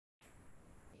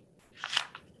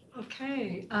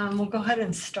Okay, we'll go ahead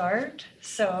and start.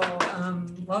 So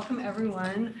welcome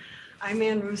everyone. I'm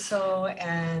Ann Russo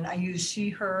and I use she,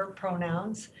 her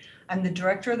pronouns. I'm the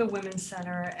director of the Women's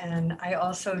Center and I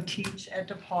also teach at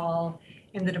DePaul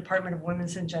in the Department of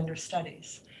Women's and Gender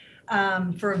Studies.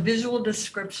 For a visual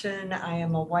description, I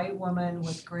am a white woman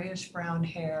with grayish brown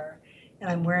hair and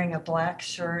I'm wearing a black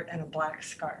shirt and a black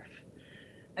scarf.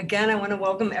 Again, I want to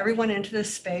welcome everyone into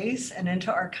this space and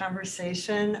into our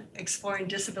conversation exploring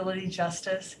disability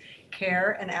justice,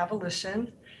 care, and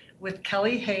abolition with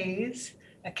Kelly Hayes,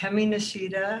 Akemi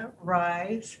Nishida,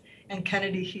 Rise, and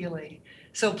Kennedy Healy.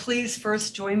 So please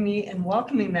first join me in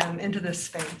welcoming them into this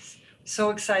space. So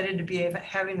excited to be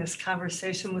having this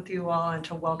conversation with you all and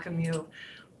to welcome you,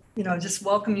 just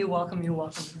welcome you.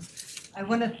 I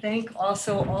want to thank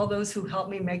also all those who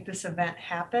helped me make this event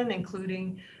happen,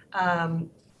 including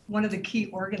one of the key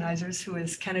organizers, who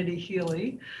is Kennedy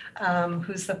Healy,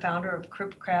 who's the founder of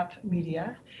Crip Crap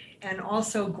Media, and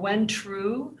also Gwen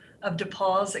True of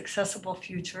DePaul's Accessible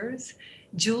Futures,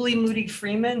 Julie Moody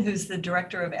Freeman, who's the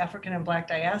director of African and Black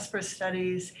Diaspora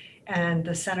Studies and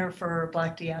the Center for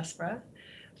Black Diaspora,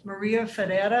 Maria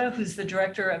Ferreira, who's the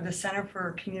director of the Center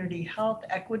for Community Health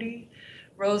Equity,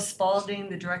 Rose Spalding,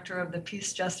 the director of the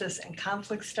Peace, Justice, and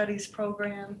Conflict Studies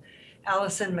program,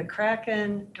 Allison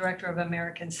McCracken, Director of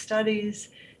American Studies,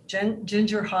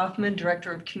 Ginger Hoffman,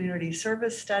 Director of Community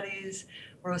Service Studies,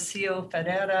 Rocio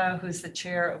Ferreira, who's the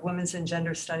Chair of Women's and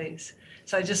Gender Studies.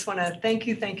 So I just want to thank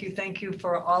you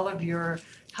for all of your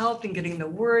help in getting the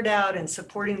word out and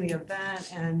supporting the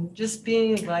event and just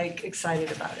being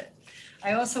excited about it.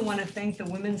 I also want to thank the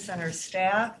Women's Center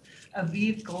staff,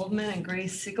 Aviv Goldman and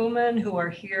Grace Siegelman, who are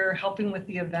here helping with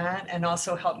the event and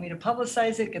also helped me to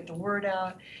publicize it, get the word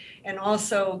out. And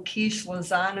also Keish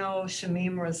Lozano,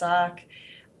 Shamim Razak,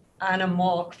 Anna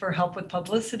Molk for help with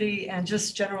publicity and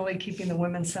just generally keeping the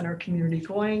Women's Center community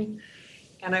going.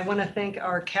 And I want to thank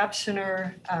our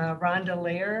captioner, Rhonda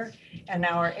Lair, and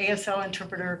our ASL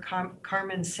interpreter,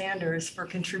 Carmen Sanders, for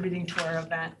contributing to our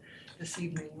event this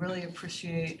evening. Really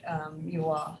appreciate you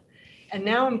all. And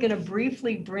now I'm going to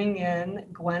briefly bring in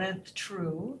Gwyneth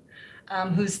True,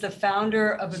 who's the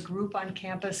founder of a group on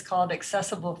campus called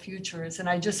Accessible Futures. And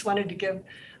I just wanted to give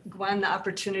Gwen the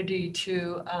opportunity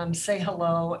to say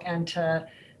hello and to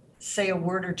say a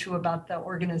word or two about the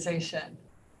organization.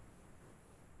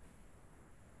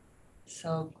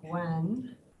 So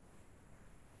Gwen.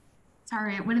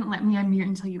 Sorry, it wouldn't let me unmute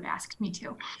until you asked me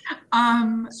to.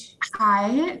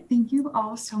 Hi, thank you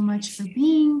all so much for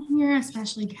being here,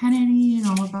 especially Kennedy and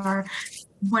all of our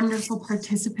wonderful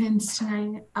participants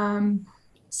tonight.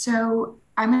 So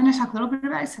I'm going to talk a little bit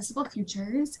about Accessible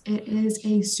Futures. It is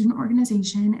a student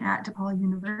organization at DePaul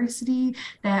University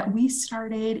that we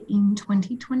started in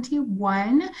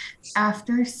 2021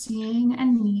 after seeing a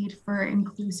need for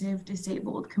inclusive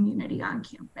disabled community on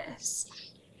campus.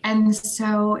 And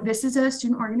so this is a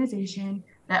student organization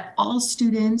that all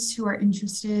students who are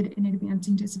interested in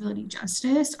advancing disability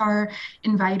justice are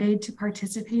invited to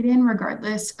participate in,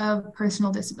 regardless of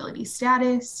personal disability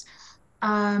status.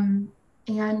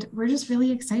 And we're just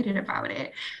really excited about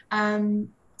it.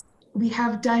 We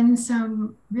have done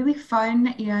some really fun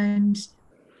and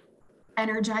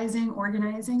energizing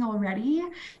organizing already,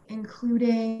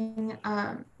 including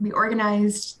we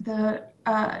organized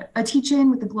a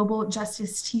teach-in with the Global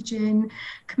Justice Teach-in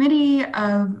Committee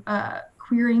of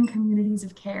Queering Communities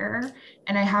of Care,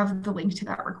 and I have the link to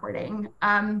that recording.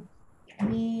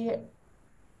 We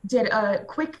did a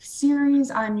quick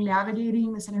series on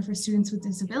navigating the Center for Students with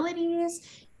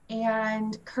Disabilities,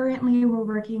 and currently we're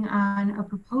working on a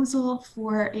proposal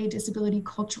for a disability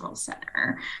cultural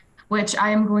center, which I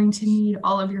am going to need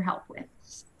all of your help with.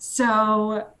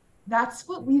 So that's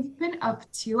what we've been up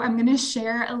to. I'm going to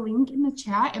share a link in the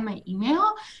chat in my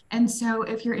email. And so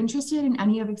if you're interested in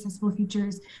any of Accessible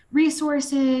Futures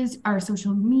resources, our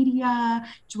social media,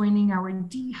 joining our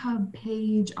D-Hub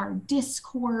page, our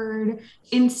Discord,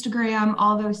 Instagram,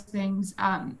 all those things,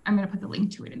 I'm going to put the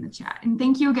link to it in the chat. And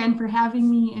thank you again for having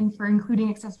me and for including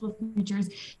Accessible Futures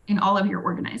in all of your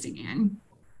organizing, Ann.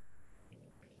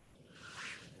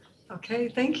 Okay,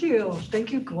 thank you.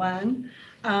 Thank you, Gwen.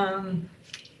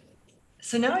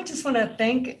 So now I just want to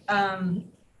thank,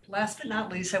 last but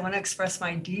not least, I want to express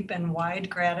my deep and wide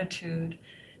gratitude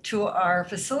to our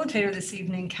facilitator this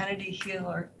evening, Kennedy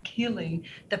Healy,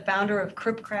 the founder of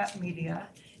Crip Crap Media,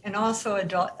 and also a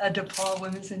DePaul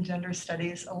Women's and Gender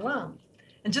Studies alum,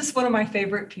 and just one of my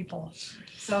favorite people.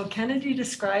 So Kennedy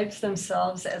describes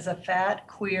themselves as a fat,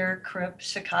 queer, Crip,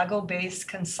 Chicago-based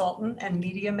consultant and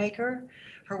media maker.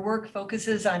 Her work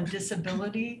focuses on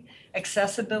disability,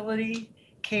 accessibility,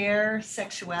 care,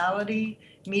 sexuality,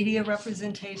 media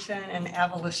representation, and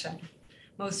abolition.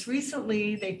 Most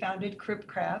recently, they founded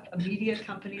CripCrap, a media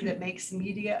company that makes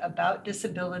media about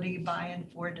disability by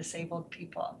and for disabled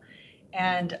people.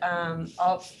 And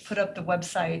I'll put up the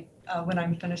website when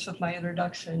I'm finished with my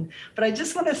introduction. But I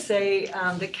just want to say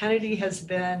that Kennedy has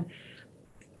been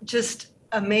just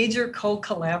a major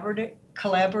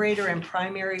collaborator and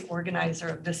primary organizer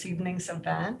of this evening's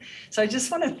event. So I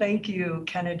just want to thank you,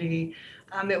 Kennedy.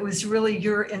 It was really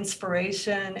your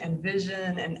inspiration and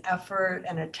vision and effort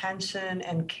and attention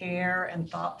and care and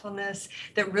thoughtfulness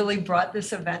that really brought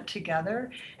this event together.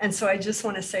 And so I just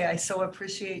want to say I so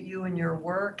appreciate you and your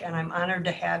work, and I'm honored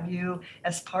to have you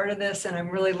as part of this, and I'm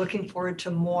really looking forward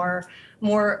to more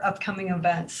upcoming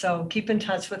events. So keep in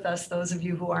touch with us, those of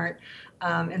you who aren't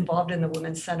involved in the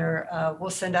Women's Center. We'll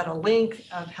send out a link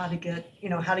of how to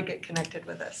get connected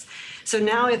with us. So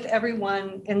now if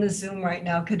everyone in the Zoom right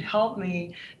now could help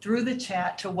me through the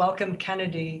chat to welcome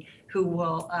Kennedy, who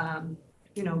will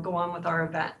go on with our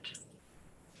event.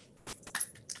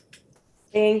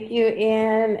 Thank you,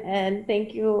 Anne, and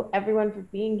thank you everyone for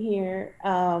being here.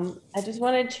 I just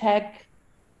want to check,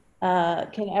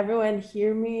 can everyone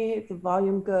hear me? Is the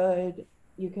volume good?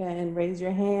 You can raise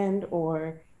your hand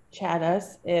or chat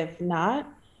us. If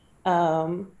not,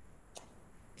 I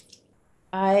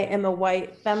am a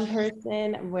white femme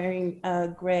person. I'm wearing a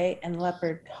gray and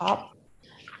leopard top.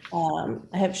 I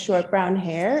have short brown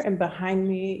hair, and behind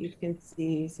me you can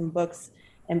see some books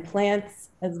and plants,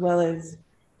 as well as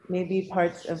maybe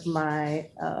parts of my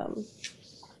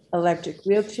electric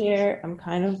wheelchair. I'm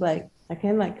kind of like, I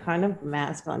can kind of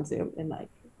mask on Zoom and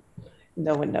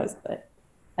no one knows, but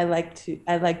I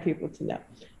like people to know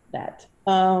that.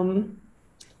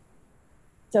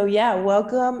 So yeah,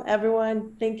 welcome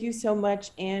everyone. Thank you so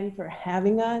much, Anne, for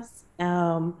having us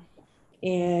and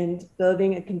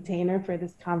building a container for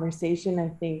this conversation. I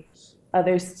think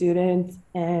other students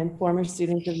and former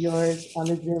students of yours on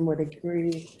the Zoom would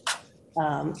agree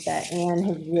that Anne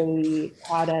has really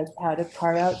taught us how to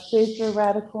carve out space for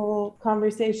radical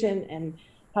conversation and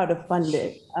how to fund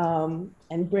it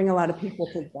and bring a lot of people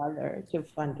together to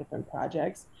fund different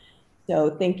projects.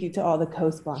 So thank you to all the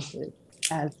co-sponsors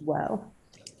as well.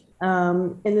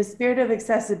 In the spirit of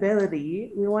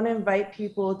accessibility, we want to invite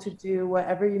people to do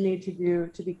whatever you need to do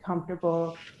to be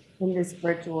comfortable in this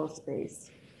virtual space.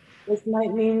 This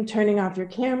might mean turning off your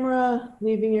camera,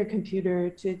 leaving your computer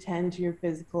to attend to your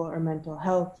physical or mental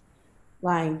health,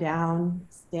 lying down,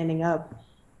 standing up,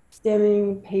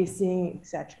 stimming, pacing,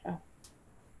 etc.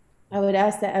 I would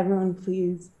ask that everyone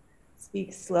please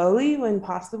speak slowly when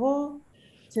possible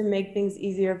to make things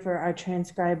easier for our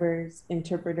transcribers,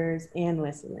 interpreters, and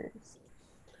listeners.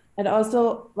 I'd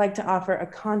also like to offer a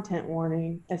content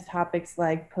warning as topics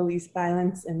like police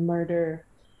violence and murder,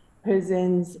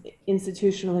 prisons,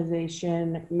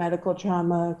 institutionalization, medical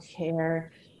trauma,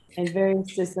 care, and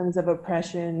various systems of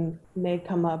oppression may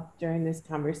come up during this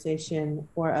conversation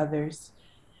or others.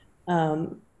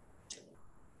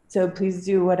 So please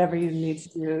do whatever you need to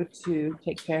do to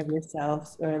take care of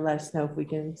yourselves, or let us know if we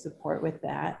can support with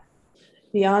that.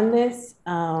 Beyond this,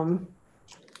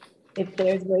 if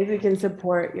there's ways we can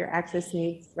support your access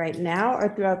needs right now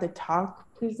or throughout the talk,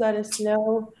 please let us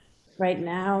know right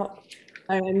now.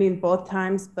 I mean, both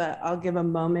times, but I'll give a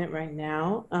moment right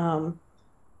now.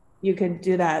 You can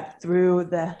do that through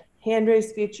the hand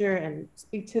raise feature and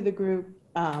speak to the group,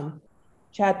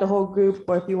 chat the whole group,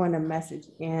 or if you want to message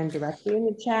Anne directly in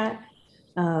the chat,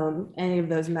 any of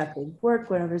those methods work,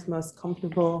 whatever's most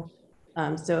comfortable.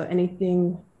 So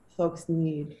anything folks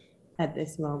need at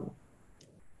this moment.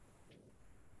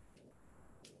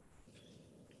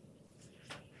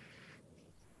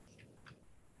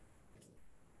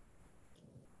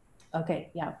 Okay,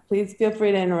 yeah, please feel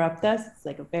free to interrupt us. It's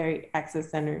like a very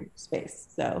access-centered space.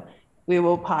 So we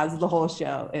will pause the whole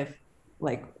show if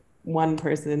one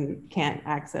person can't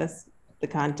access the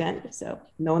content, so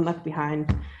no one left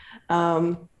behind.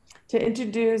 To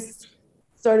introduce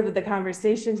sort of the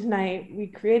conversation tonight, we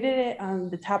created it on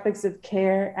the topics of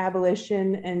care,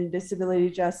 abolition, and disability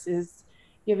justice,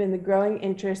 given the growing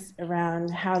interest around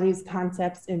how these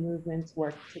concepts and movements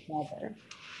work together.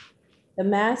 The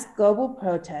mass global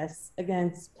protests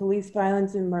against police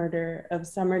violence and murder of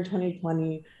summer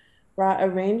 2020 brought a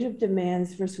range of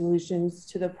demands for solutions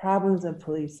to the problems of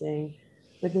policing,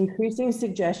 with increasing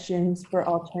suggestions for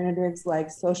alternatives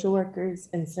like social workers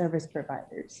and service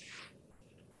providers.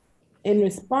 In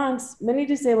response, many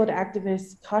disabled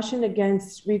activists cautioned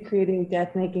against recreating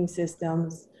death-making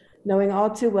systems, knowing all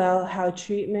too well how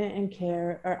treatment and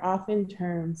care are often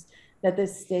terms that the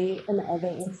state and other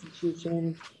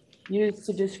institutions used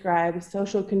to describe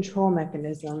social control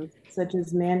mechanisms such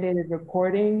as mandated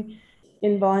reporting,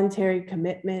 involuntary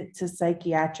commitment to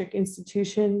psychiatric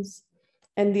institutions,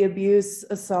 and the abuse,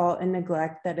 assault, and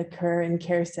neglect that occur in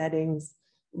care settings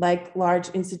like large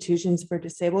institutions for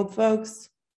disabled folks,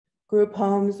 group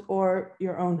homes, or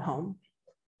your own home.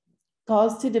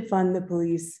 Calls to defund the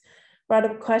police brought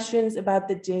up questions about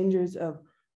the dangers of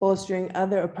bolstering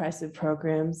other oppressive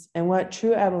programs and what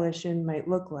true abolition might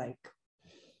look like.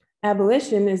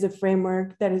 Abolition is a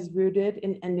framework that is rooted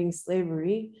in ending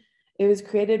slavery. It was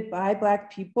created by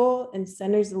Black people and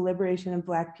centers the liberation of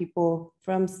Black people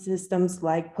from systems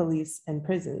like police and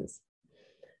prisons.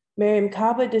 Mariame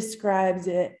Kaba describes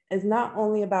it as not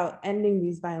only about ending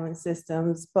these violent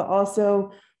systems, but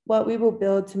also what we will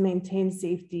build to maintain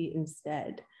safety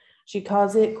instead. She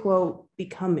calls it, quote,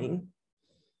 becoming.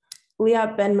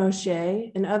 Liat Ben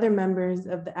Moshe and other members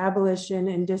of the Abolition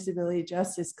and Disability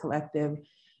Justice Collective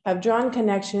have drawn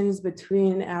connections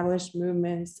between abolitionist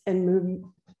movements and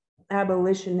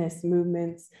abolitionist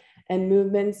movements and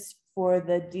movements for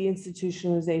the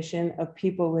deinstitutionalization of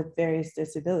people with various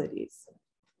disabilities.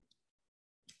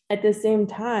 At the same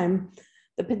time,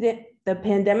 the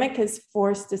pandemic has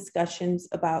forced discussions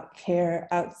about care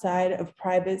outside of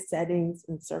private settings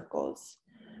and circles.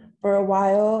 For a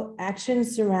while,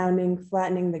 actions surrounding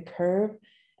flattening the curve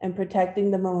and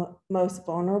protecting the most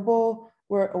vulnerable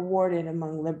were awarded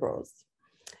among liberals.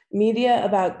 Media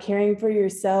about caring for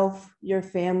yourself, your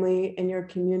family, and your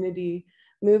community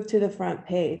moved to the front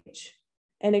page.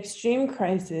 An extreme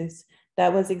crisis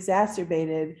that was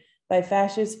exacerbated by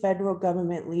fascist federal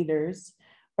government leaders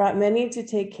brought many to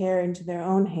take care into their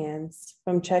own hands,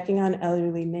 from checking on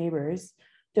elderly neighbors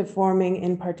to forming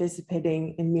and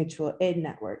participating in mutual aid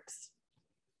networks.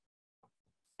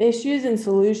 Issues and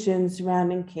solutions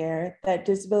surrounding care that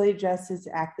disability justice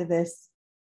activists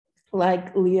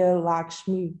like Leah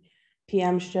Lakshmi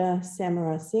Piamsha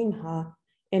Samarasinghe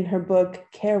in her book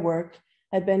Care Work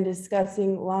had been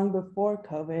discussing long before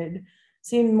COVID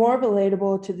seemed more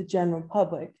relatable to the general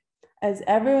public, as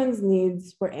everyone's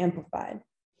needs were amplified.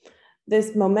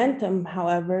 This momentum,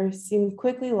 however, seemed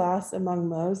quickly lost among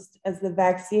most as the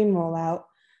vaccine rollout,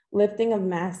 lifting of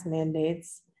mask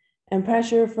mandates, and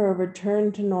pressure for a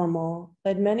return to normal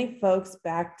led many folks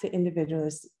back to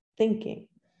individualist thinking.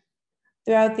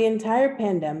 Throughout the entire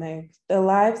pandemic, the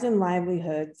lives and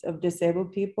livelihoods of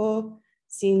disabled people,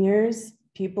 seniors,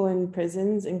 people in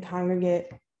prisons and congregate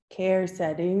care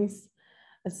settings,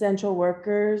 essential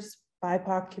workers,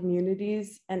 BIPOC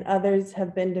communities, and others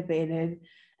have been debated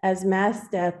as mass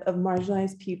death of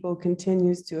marginalized people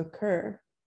continues to occur.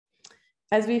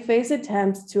 As we face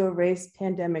attempts to erase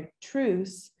pandemic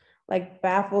truths, like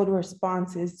baffled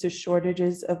responses to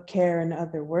shortages of care and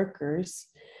other workers,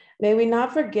 may we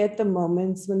not forget the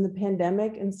moments when the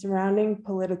pandemic and surrounding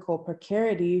political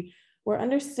precarity were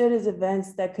understood as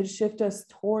events that could shift us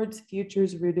towards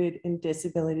futures rooted in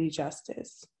disability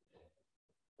justice.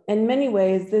 In many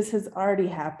ways, this has already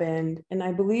happened, and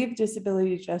I believe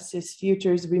disability justice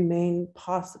futures remain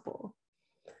possible.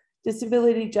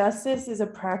 Disability justice is a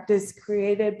practice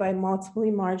created by multiply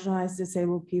marginalized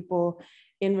disabled people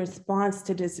in response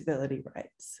to disability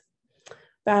rights.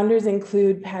 Founders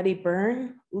include Patty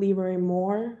Byrne, Leroy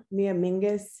Moore, Mia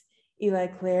Mingus, Eli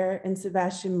Clare, and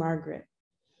Sebastian Margaret.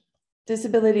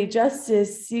 Disability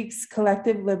justice seeks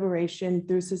collective liberation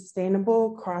through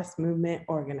sustainable cross-movement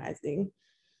organizing.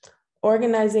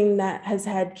 Organizing that has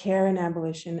had care and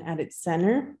abolition at its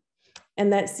center,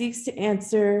 and that seeks to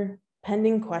answer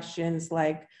pending questions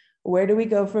like, where do we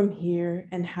go from here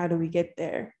and how do we get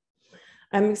there?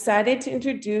 I'm excited to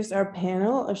introduce our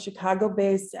panel of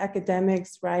Chicago-based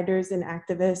academics, writers, and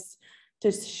activists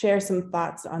to share some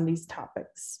thoughts on these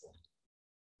topics.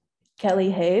 Kelly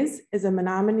Hayes is a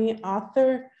Menominee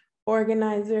author,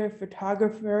 organizer,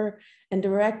 photographer, and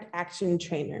direct action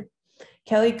trainer.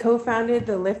 Kelly co-founded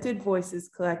the Lifted Voices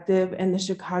Collective and the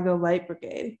Chicago Light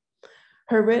Brigade.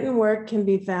 Her written work can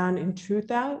be found in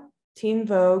Truth Out, Teen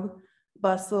Vogue,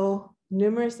 Bustle,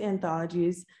 numerous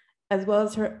anthologies, as well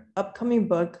as her upcoming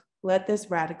book, Let This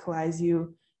Radicalize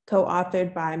You,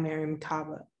 co-authored by Mariame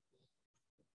Kaba.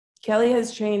 Kelly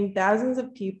has trained thousands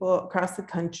of people across the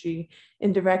country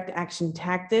in direct action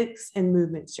tactics and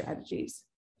movement strategies.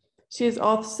 She is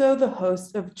also the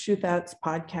host of Truth Out's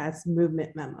podcast,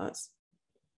 Movement Memos.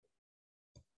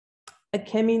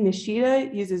 Akemi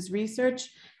Nishida uses research,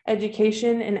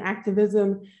 education, and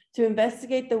activism to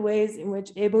investigate the ways in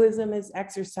which ableism is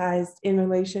exercised in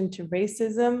relation to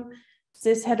racism,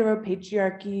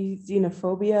 cis-heteropatriarchy,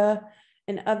 xenophobia,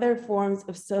 and other forms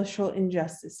of social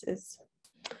injustices.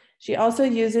 She also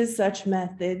uses such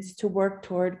methods to work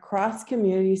toward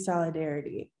cross-community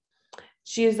solidarity.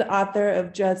 She is the author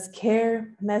of Just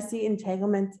Care, Messy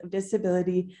Entanglements of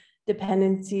Disability,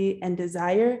 Dependency, and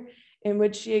Desire, in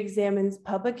which she examines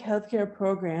public healthcare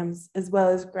programs as well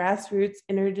as grassroots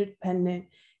interdependent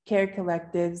care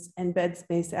collectives and bed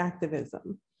space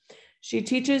activism. She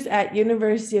teaches at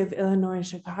University of Illinois,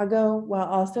 Chicago, while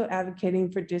also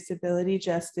advocating for disability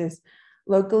justice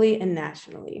locally and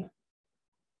nationally.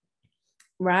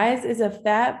 Rise is a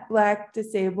fat, Black,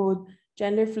 disabled,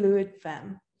 gender fluid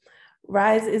femme.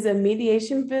 Rise is a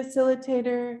mediation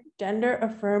facilitator, gender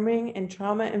affirming and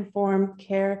trauma informed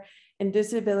care and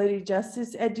disability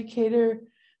justice educator,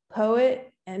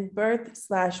 poet, and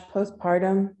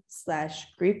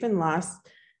birth/postpartum/grief and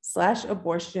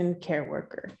loss/abortion care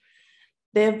worker.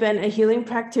 They have been a healing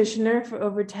practitioner for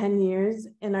over 10 years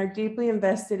and are deeply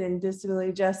invested in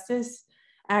disability justice,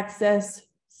 access,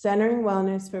 centering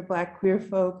wellness for Black queer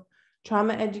folk,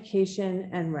 trauma education,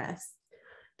 and rest.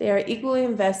 They are equally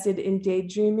invested in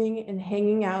daydreaming and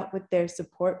hanging out with their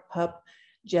support pup,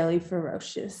 Jelly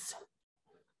Ferocious.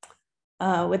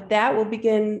 With that, we'll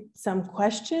begin some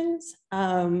questions.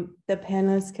 The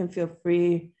panelists can feel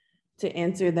free to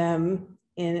answer them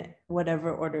in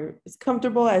whatever order is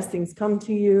comfortable as things come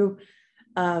to you.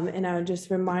 And I would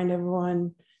just remind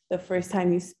everyone the first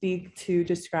time you speak to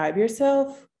describe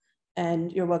yourself,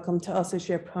 and you're welcome to also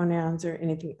share pronouns or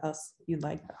anything else you'd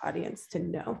like the audience to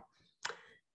know.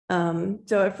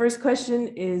 So our first question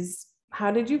is,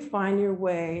 how did you find your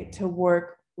way to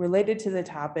work related to the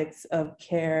topics of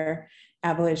care,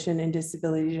 abolition, and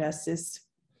disability justice,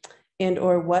 and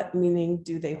or what meaning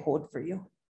do they hold for you?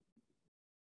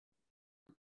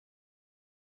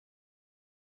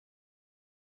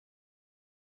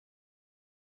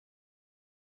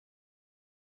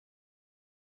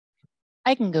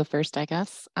 I can go first, I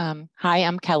guess. Hi,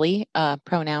 I'm Kelly.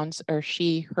 Pronouns are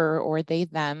she, her, or they,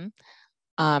 them.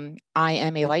 I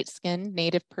am a light-skinned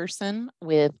Native person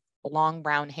with long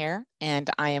brown hair, and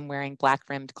I am wearing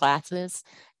black-rimmed glasses.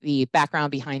 The background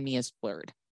behind me is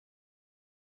blurred.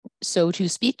 So to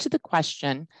speak to the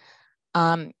question,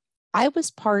 I was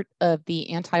part of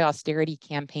the anti-austerity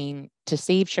campaign to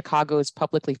save Chicago's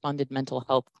publicly funded mental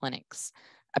health clinics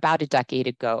about a decade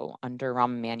ago under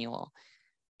Rahm Emanuel.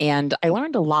 And I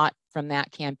learned a lot from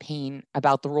that campaign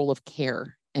about the role of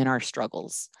care in our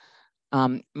struggles.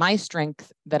 My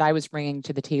strength that I was bringing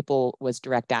to the table was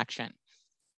direct action.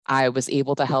 I was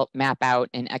able to help map out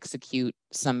and execute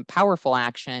some powerful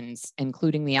actions,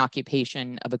 including the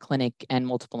occupation of a clinic and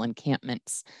multiple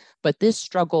encampments. But this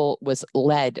struggle was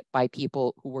led by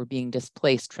people who were being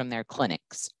displaced from their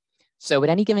clinics. So at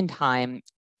any given time,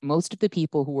 most of the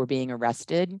people who were being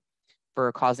arrested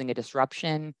for causing a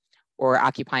disruption or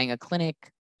occupying a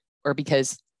clinic, or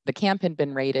because the camp had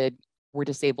been raided, were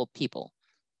disabled people.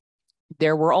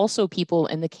 There were also people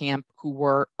in the camp who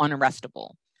were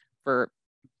unarrestable for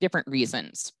different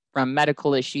reasons, from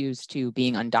medical issues to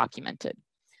being undocumented.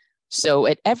 So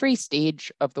at every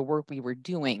stage of the work we were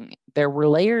doing, there were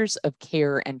layers of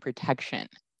care and protection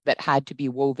that had to be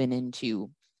woven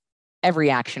into every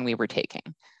action we were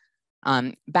taking.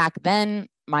 Back then,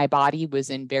 my body was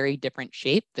in very different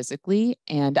shape physically,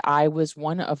 and I was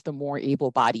one of the more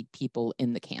able-bodied people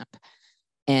in the camp.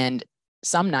 And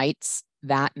some nights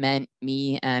that meant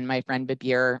me and my friend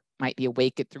Babir might be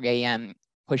awake at 3 a.m.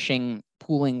 pushing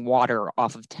pooling water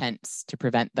off of tents to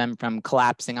prevent them from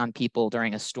collapsing on people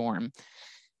during a storm.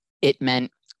 It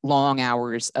meant long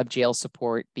hours of jail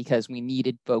support because we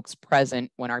needed folks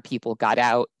present when our people got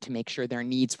out to make sure their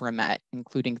needs were met,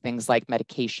 including things like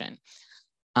medication.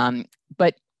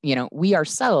 But we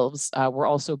ourselves were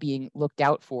also being looked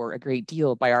out for a great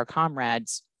deal by our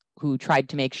comrades who tried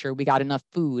to make sure we got enough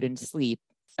food and sleep,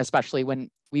 especially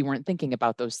when we weren't thinking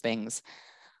about those things.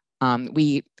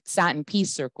 We sat in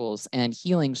peace circles and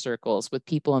healing circles with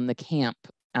people in the camp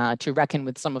to reckon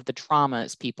with some of the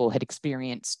traumas people had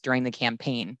experienced during the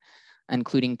campaign,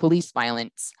 including police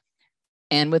violence,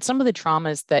 and with some of the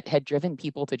traumas that had driven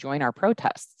people to join our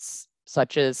protests,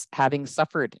 such as having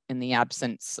suffered in the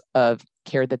absence of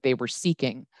care that they were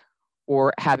seeking,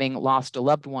 or having lost a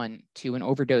loved one to an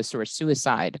overdose or a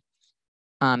suicide.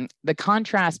 The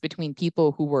contrast between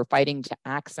people who were fighting to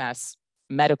access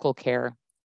medical care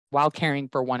while caring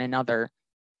for one another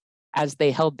as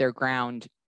they held their ground,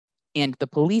 and the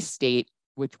police state,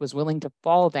 which was willing to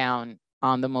fall down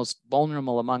on the most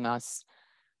vulnerable among us,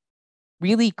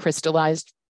 really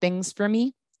crystallized things for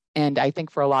me, and I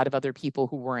think for a lot of other people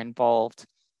who were involved.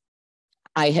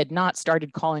 I had not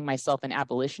started calling myself an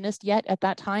abolitionist yet at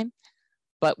that time,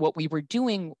 but what we were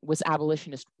doing was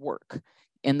abolitionist work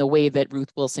in the way that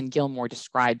Ruth Wilson Gilmore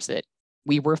describes it.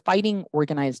 We were fighting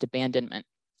organized abandonment.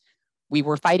 We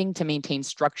were fighting to maintain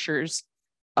structures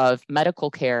of medical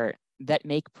care that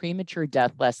make premature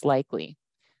death less likely.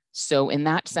 So in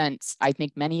that sense, I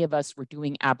think many of us were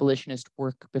doing abolitionist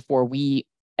work before we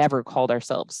ever called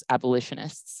ourselves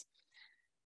abolitionists.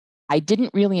 I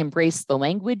didn't really embrace the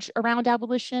language around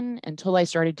abolition until I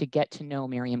started to get to know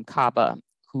Miriam Kaba,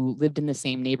 who lived in the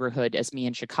same neighborhood as me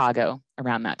in Chicago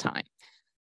around that time.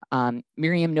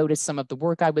 Miriam noticed some of the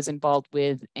work I was involved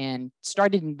with and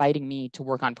started inviting me to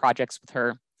work on projects with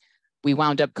her. We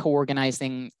wound up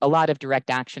co-organizing a lot of direct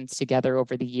actions together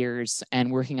over the years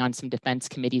and working on some defense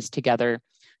committees together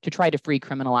to try to free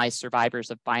criminalized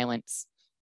survivors of violence.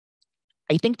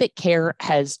 I think that care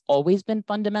has always been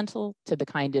fundamental to the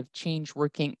kind of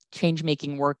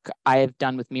change-making work I have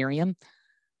done with Miriam,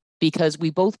 because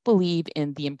we both believe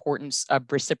in the importance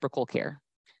of reciprocal care,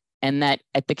 and that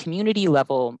at the community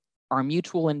level, our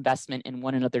mutual investment in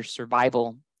one another's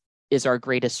survival is our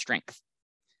greatest strength.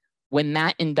 When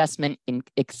that investment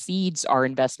exceeds our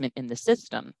investment in the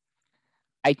system,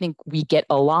 I think we get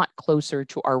a lot closer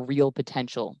to our real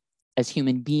potential as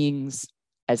human beings,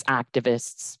 as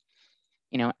activists,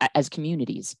 as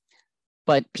communities.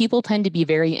 But people tend to be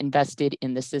very invested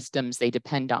in the systems they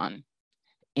depend on,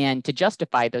 and to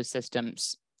justify those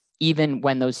systems, even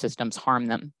when those systems harm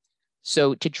them.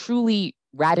 So to truly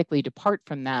radically depart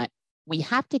from that, we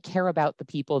have to care about the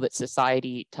people that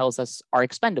society tells us are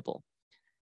expendable.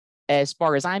 As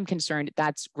far as I'm concerned,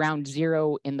 that's ground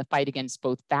zero in the fight against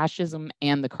both fascism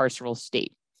and the carceral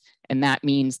state. And that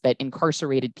means that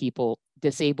incarcerated people,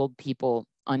 disabled people,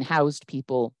 unhoused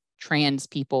people, trans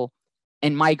people,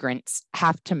 and migrants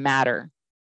have to matter,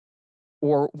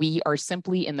 or we are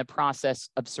simply in the process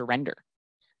of surrender.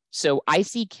 So I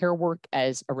see care work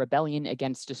as a rebellion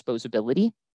against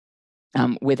disposability.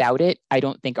 Without it, I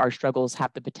don't think our struggles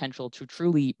have the potential to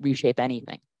truly reshape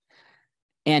anything.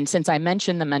 And since I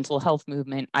mentioned the mental health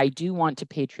movement, I do want to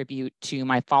pay tribute to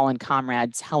my fallen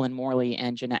comrades, Helen Morley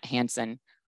and Jeanette Hansen,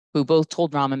 who both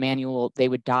told Rahm Emanuel they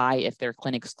would die if their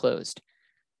clinics closed.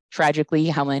 Tragically,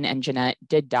 Helen and Jeanette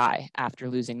did die after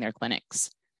losing their clinics.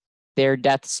 Their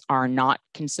deaths are not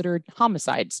considered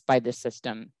homicides by this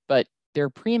system, but their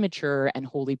premature and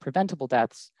wholly preventable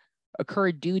deaths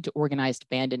occurred due to organized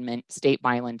abandonment, state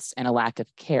violence, and a lack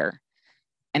of care.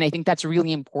 And I think that's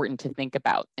really important to think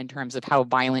about in terms of how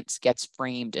violence gets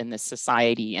framed in this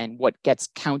society and what gets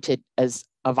counted as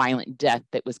a violent death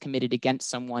that was committed against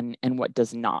someone and what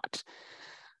does not.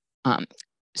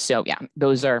 So yeah,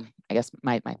 those are, I guess,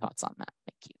 my thoughts on that.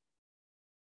 Thank you.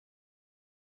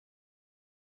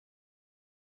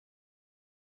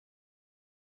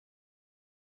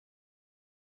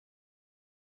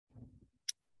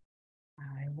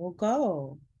 I will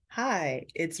go. Hi,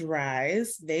 it's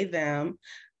Rise, they, them.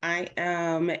 I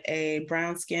am a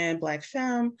brown-skinned Black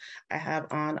femme. I have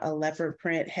on a leopard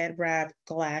print head wrap,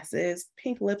 glasses,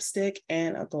 pink lipstick,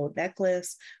 and a gold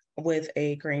necklace with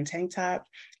a green tank top.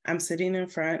 I'm sitting in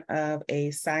front of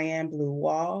a cyan blue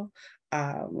wall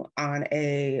on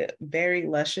a very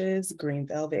luscious green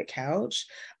velvet couch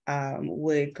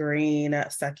with green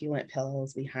succulent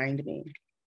pillows behind me.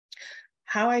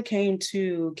 How I came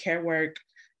to care work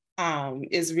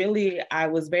is really, I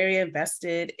was very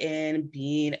invested in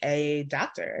being a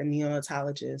doctor, a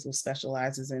neonatologist who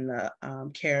specializes in the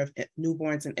care of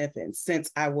newborns and infants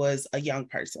since I was a young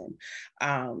person.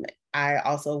 I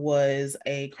also was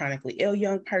a chronically ill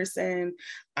young person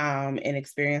and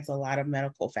experienced a lot of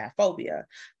medical fat phobia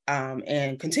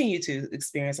and continue to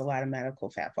experience a lot of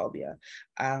medical fat phobia.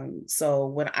 So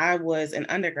when I was an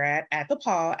undergrad at the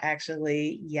Paul,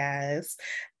 actually, yes,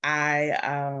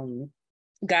 I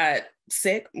got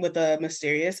sick with a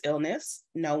mysterious illness.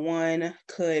 No one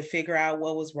could figure out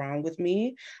what was wrong with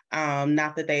me.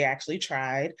 Not that they actually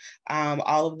tried.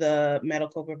 All of the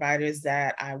medical providers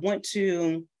that I went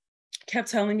to kept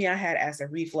telling me I had acid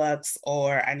reflux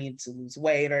or I needed to lose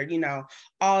weight or,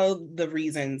 all the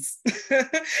reasons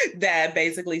that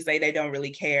basically say they don't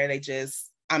really care. They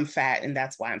just, I'm fat and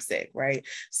that's why I'm sick, right?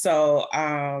 So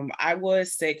I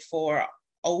was sick for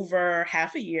over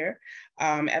half a year.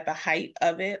 At the height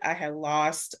of it, I had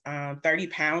lost 30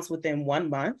 pounds within 1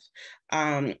 month.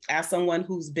 As someone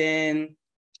who's been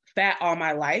fat all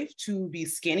my life, to be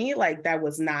skinny, that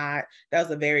was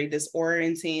a very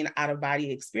disorienting out of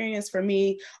body experience for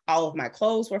me. All of my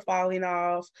clothes were falling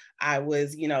off. I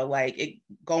was,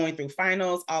 going through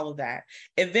finals, all of that.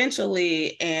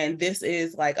 Eventually, and this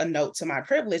is a note to my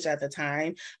privilege at the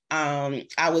time,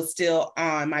 I was still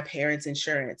on my parents'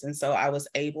 insurance. And so I was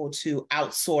able to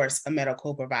outsource a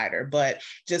medical provider. But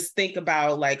just think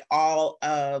about like all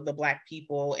of the Black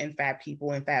people and fat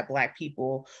Black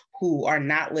people who are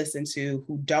not listened to,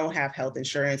 who don't have health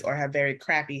insurance or have very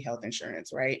crappy health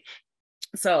insurance, right?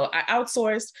 So I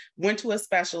outsourced, went to a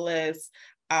specialist.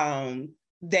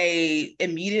 They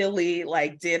immediately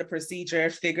like did a procedure,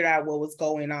 figured out what was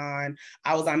going on.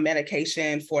 I was on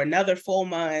medication for another full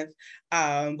month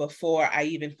before I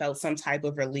even felt some type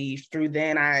of relief. Through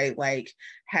then I like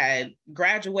had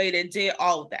graduated, did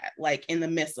all of that, like in the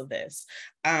midst of this.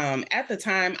 At the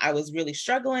time I was really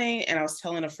struggling, and I was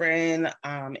telling a friend,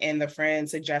 and the friend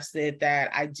suggested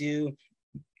that I do,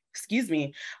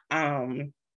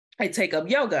 I take up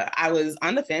yoga. I was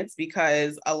on the fence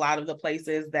because a lot of the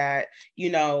places that, you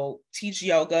know, teach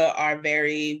yoga are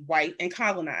very white and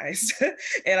colonized.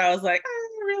 And I was like, I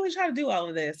don't really try to do all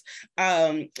of this.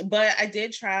 But I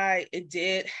did try. It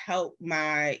did help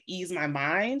ease my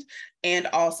mind. And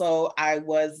also I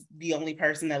was the only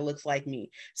person that looks like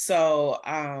me. So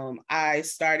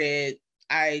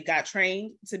I got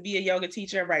trained to be a yoga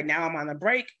teacher. Right now I'm on a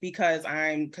break because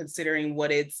I'm considering what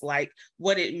it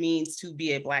means to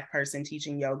be a Black person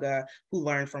teaching yoga who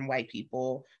learned from white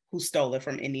people, who stole it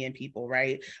from Indian people,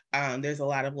 right? There's a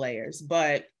lot of layers.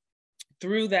 But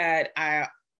through that, I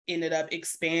ended up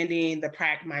expanding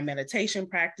my meditation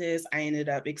practice. I ended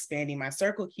up expanding my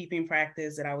circle keeping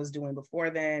practice that I was doing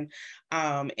before then.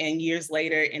 And years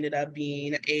later, ended up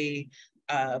being a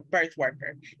birth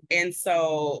worker. And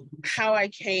so how I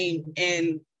came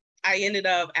in, I ended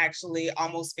up actually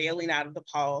almost failing out of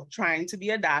DePaul trying to be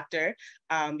a doctor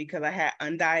because I had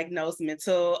undiagnosed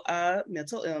mental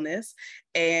illness.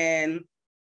 And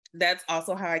that's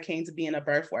also how I came to being a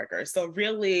birth worker. So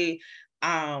really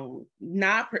ending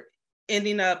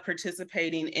up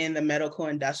participating in the medical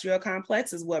industrial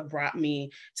complex is what brought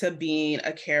me to being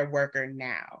a care worker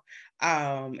now.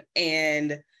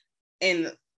 And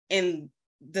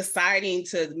deciding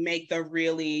to make the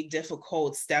really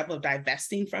difficult step of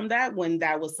divesting from that, when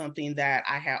that was something that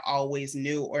I had always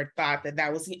knew or thought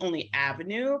that was the only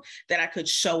avenue that I could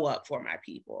show up for my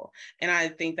people. And I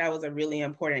think that was a really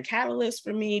important catalyst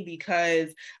for me,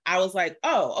 because I was like,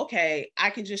 oh, okay, I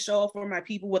can just show up for my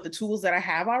people with the tools that I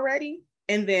have already.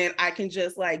 And then I can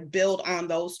just like build on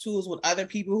those tools with other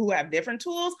people who have different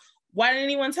tools. Why didn't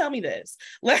anyone tell me this?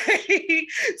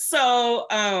 So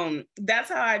that's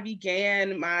how I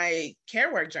began my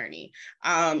care work journey,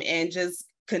 and just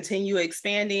continue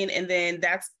expanding. And then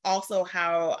that's also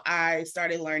how I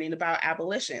started learning about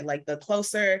abolition. Like the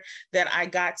closer that I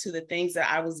got to the things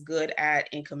that I was good at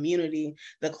in community,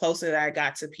 the closer that I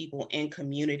got to people in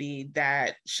community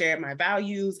that shared my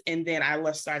values. And then I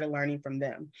started learning from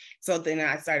them. So then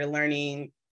I started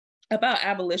learning about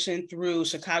abolition through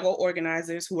Chicago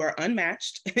organizers who are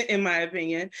unmatched, in my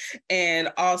opinion, and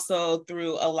also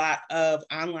through a lot of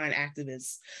online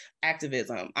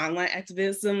activism. Online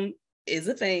activism is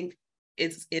a thing.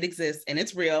 It exists and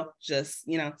it's real, just,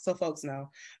 so folks know.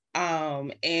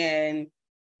 And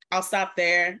I'll stop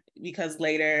there because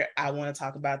later I want to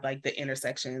talk about like the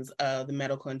intersections of the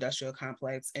medical industrial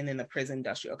complex and then the prison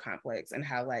industrial complex and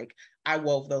how like I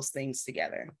wove those things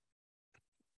together.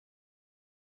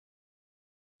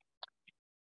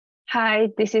 Hi,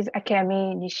 this is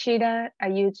Akemi Nishida. I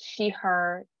use she,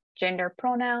 her gender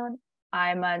pronoun.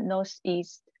 I'm a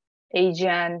Northeast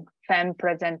Asian femme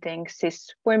presenting cis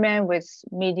woman with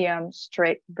medium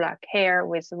straight Black hair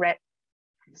with red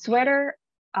sweater.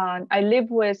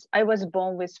 I was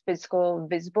born with physical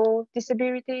visible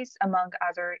disabilities, among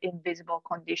other invisible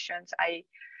conditions I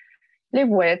live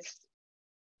with.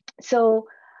 So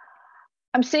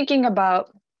I'm thinking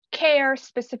about care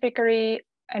specifically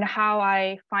and how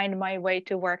I find my way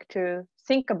to work to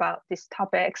think about these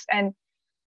topics. And,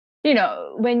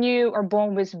 when you are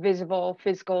born with visible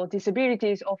physical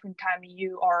disabilities, oftentimes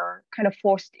you are kind of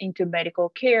forced into medical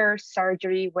care,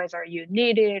 surgery, whether you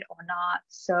need it or not.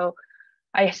 So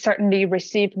I certainly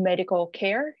received medical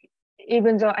care,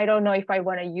 even though I don't know if I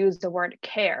want to use the word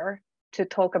care to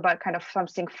talk about kind of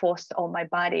something forced on my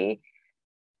body.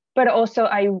 But also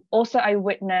I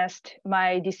witnessed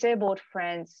my disabled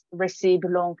friends receive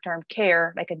long-term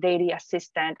care, like a daily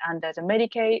assistant under the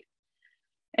Medicaid.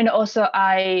 And also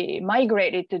I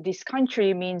migrated to this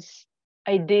country, means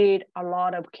I did a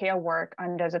lot of care work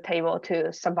under the table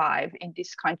to survive in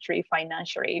this country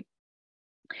financially.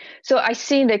 So I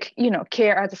see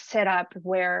care as a setup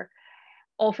where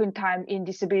oftentimes in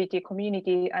disability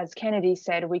community, as Kennedy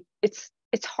said, it's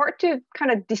hard to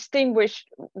kind of distinguish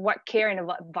what care and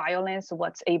what violence,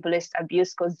 what's ableist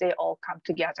abuse, because they all come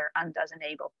together under the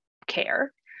name of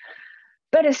care.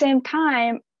 But at the same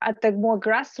time, at the more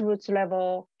grassroots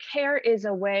level, care is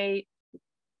a way,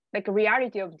 like a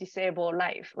reality of disabled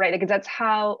life, right? Like that's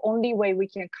how only way we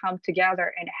can come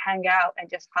together and hang out and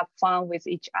just have fun with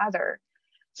each other.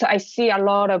 So I see a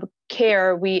lot of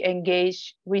care we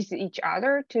engage with each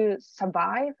other to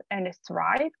survive and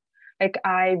thrive. Like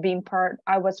I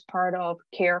was part of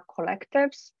care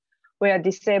collectives where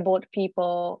disabled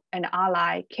people and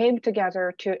allies came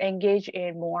together to engage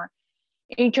in more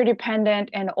interdependent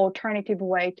and alternative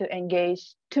way to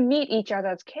engage, to meet each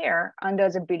other's care under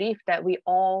the belief that we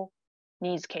all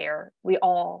need care, we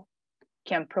all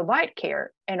can provide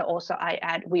care, and also I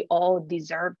add, we all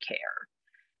deserve care,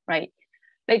 right?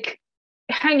 Like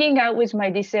hanging out with my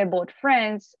disabled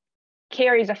friends,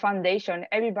 care is a foundation,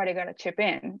 everybody gotta chip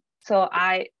in. So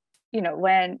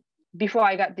before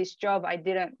I got this job, I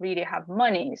didn't really have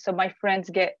money. So my friends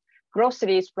get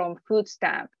groceries from food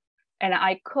stamp and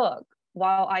I cook.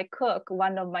 While I cook,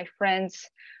 one of my friends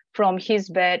from his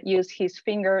bed used his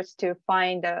fingers to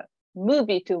find a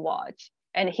movie to watch,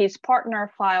 and his partner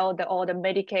filed all the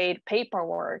Medicaid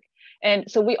paperwork.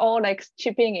 And so we all like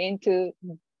chipping in to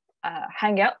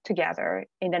hang out together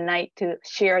in the night to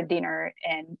share dinner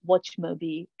and watch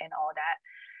movie and all that.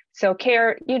 So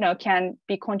care, can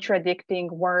be contradicting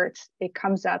words. It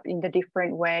comes up in the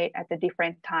different way at the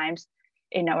different times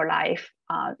in our life.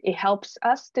 It helps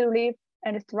us to live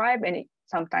and thrive, and it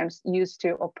sometimes used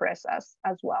to oppress us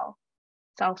as well.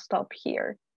 So I'll stop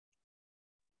here.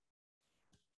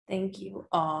 Thank you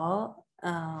all.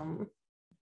 I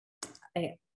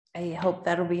hope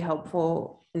that'll be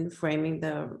helpful in framing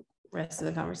the rest of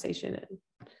the conversation. And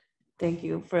thank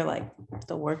you for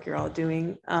the work you're all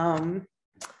doing. The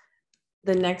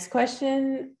next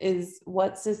question is,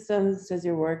 what systems does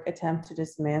your work attempt to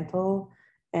dismantle,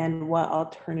 and what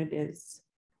alternatives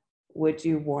would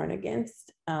you warn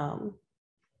against?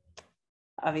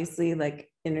 Obviously,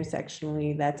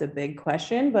 intersectionally, that's a big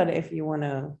question, but if you want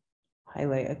to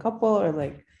highlight a couple,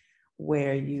 or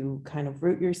where you kind of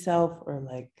root yourself or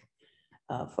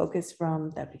focus from,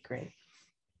 that'd be great.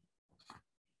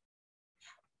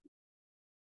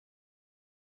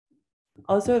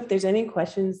 Also, if there's any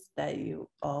questions that you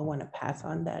all want to pass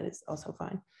on, that is also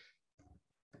fine.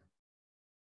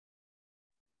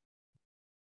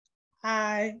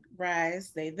 Hi,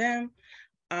 Rise, they, them.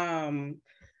 Okay,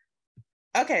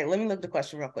 let me look at the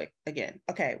question real quick again.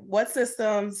 Okay, what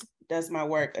systems does my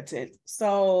work attend?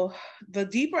 So the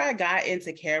deeper I got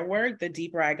into care work, the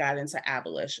deeper I got into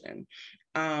abolition,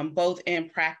 both in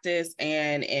practice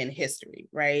and in history,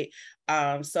 right?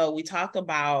 So we talk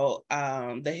about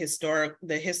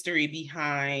the history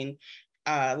behind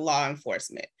law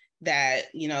enforcement, that,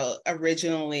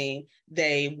 originally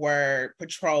they were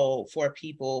patrol for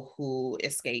people who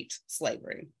escaped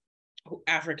slavery,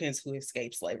 Africans who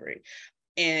escaped slavery.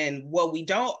 And what we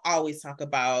don't always talk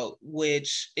about,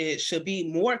 which it should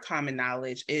be more common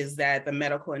knowledge, is that the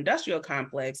medical industrial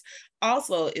complex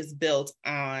also is built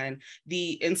on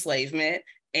the enslavement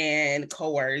and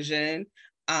coercion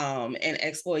and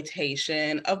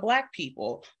exploitation of Black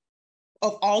people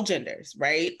of all genders,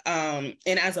 right? And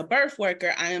as a birth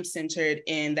worker, I am centered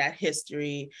in that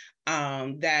history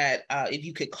that if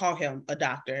you could call him a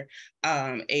doctor,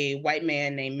 a white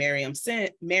man named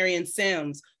Marion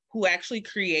Sims, who actually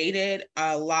created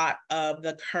a lot of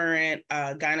the current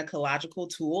gynecological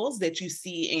tools that you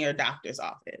see in your doctor's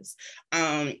office.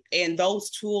 And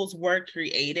those tools were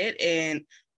created and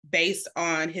based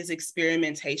on his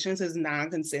experimentations, his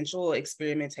non-consensual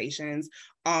experimentations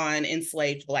on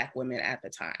enslaved Black women at the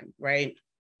time, right?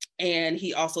 And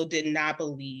he also did not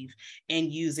believe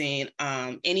in using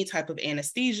any type of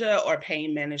anesthesia or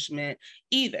pain management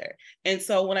either. And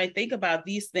so when I think about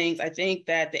these things, I think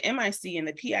that the MIC and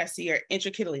the PIC are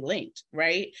intricately linked,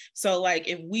 right? So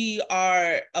if we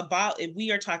are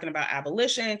talking about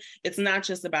abolition, it's not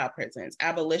just about prisons.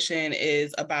 Abolition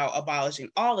is about abolishing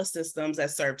all the systems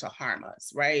that serve to harm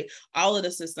us, right? All of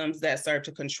the systems that serve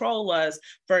to control us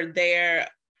for their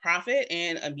profit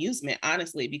and amusement,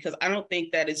 honestly, because I don't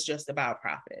think that it's just about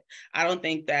profit. I don't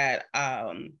think that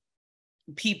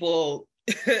people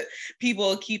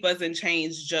keep us in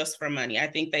chains just for money. I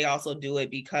think they also do it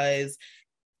because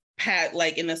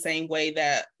in the same way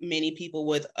that many people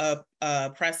with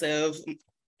oppressive,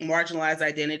 marginalized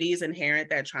identities inherit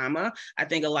that trauma, I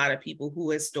think a lot of people who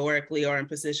historically are in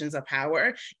positions of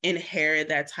power inherit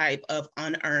that type of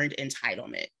unearned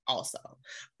entitlement also.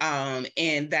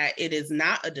 And that it is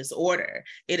not a disorder.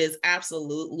 It is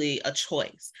absolutely a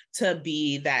choice to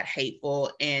be that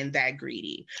hateful and that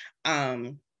greedy.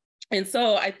 And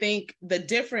so I think the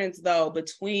difference, though,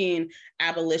 between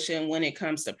abolition when it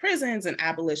comes to prisons and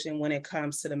abolition when it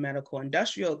comes to the medical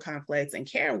industrial complex and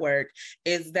care work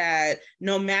is that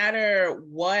no matter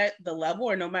what the level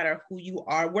or no matter who you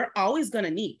are, we're always going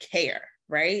to need care,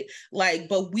 right? Like,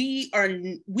 but we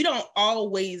don't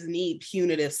always need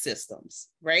punitive systems,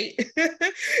 right?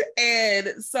 And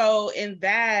so in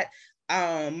that,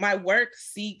 my work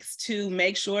seeks to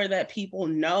make sure that people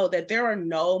know that there are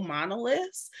no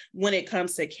monoliths when it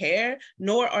comes to care,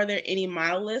 nor are there any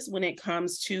monoliths when it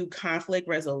comes to conflict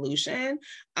resolution.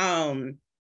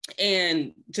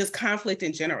 And just conflict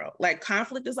in general. Like,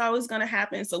 conflict is always going to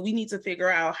happen. So we need to figure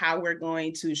out how we're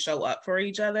going to show up for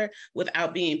each other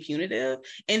without being punitive.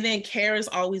 And then care is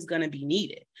always going to be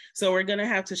needed. So we're going to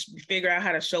have to figure out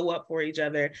how to show up for each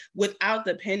other without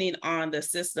depending on the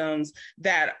systems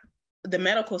the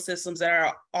medical systems that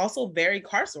are also very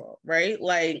carceral, right?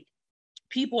 Like,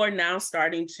 people are now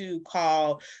starting to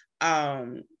call,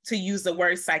 to use the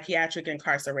word psychiatric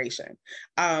incarceration,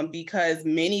 because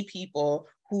many people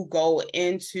who go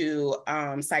into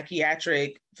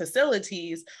psychiatric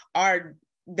facilities are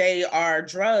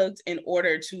drugged in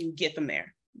order to get them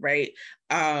there, right?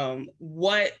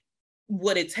 What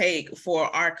would it take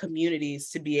for our communities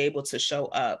to be able to show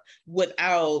up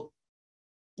without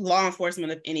law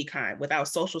enforcement of any kind, without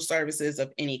social services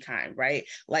of any kind, right?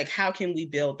 Like, how can we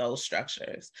build those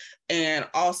structures? And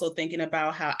also thinking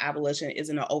about how abolition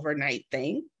isn't an overnight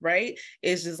thing, right?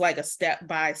 It's just like a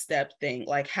step-by-step thing.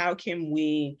 Like, how can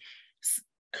we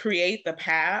create the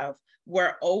path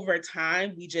where over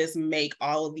time we just make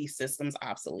all of these systems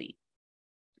obsolete?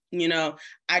 You know,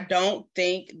 I don't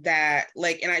think that,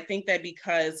 like, and I think that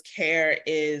because care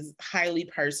is highly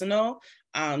personal,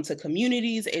 to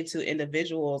communities and to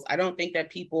individuals, I don't think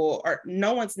that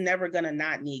no one's never gonna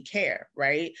not need care,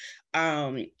 right?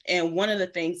 And one of the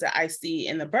things that I see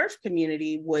in the birth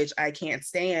community, which I can't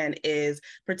stand, is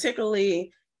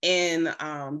particularly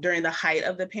during the height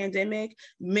of the pandemic,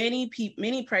 many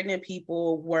pregnant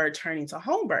people were turning to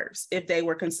home births if they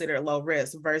were considered low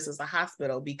risk versus a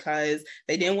hospital, because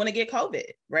they didn't want to get COVID,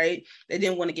 right? They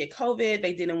didn't want to get COVID.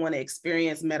 They didn't want to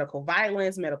experience medical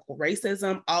violence, medical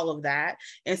racism, all of that.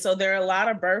 And so there are a lot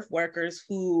of birth workers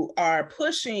who are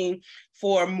pushing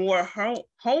for more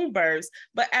home births,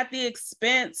 but at the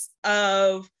expense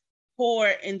of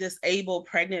poor and disabled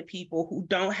pregnant people who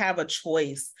don't have a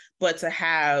choice but to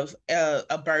have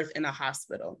a birth in a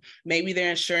hospital. Maybe their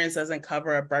insurance doesn't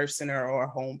cover a birth center or a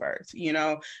home birth, you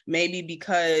know, maybe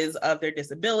because of their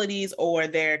disabilities, or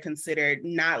they're considered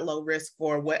not low risk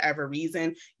for whatever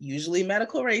reason, usually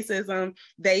medical racism.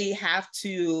 They have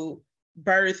to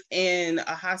birth in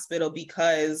a hospital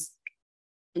because,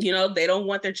 you know, they don't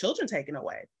want their children taken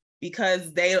away,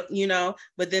 because they, you know,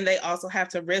 but then they also have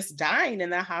to risk dying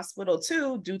in that hospital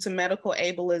too, due to medical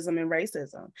ableism and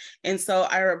racism. And so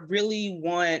I really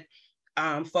want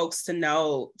folks to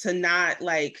know, to not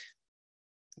like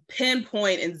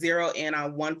pinpoint and zero in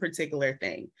on one particular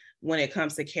thing when it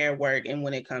comes to care work and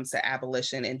when it comes to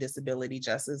abolition and disability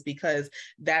justice, because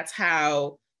that's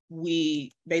how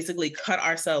we basically cut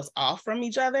ourselves off from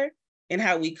each other, and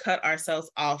how we cut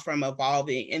ourselves off from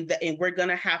evolving. And we're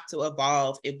gonna have to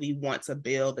evolve if we want to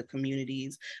build the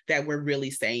communities that we're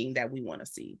really saying that we wanna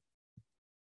see.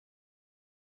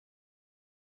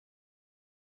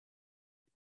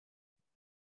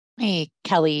 Hey,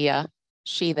 Kelly,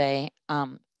 she, they.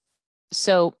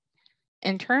 So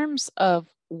in terms of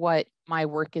what my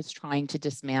work is trying to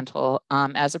dismantle,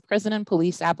 as a prison and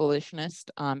police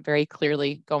abolitionist, very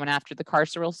clearly going after the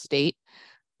carceral state.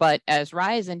 But as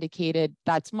Rise indicated,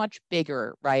 that's much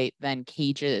bigger, right, than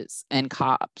cages and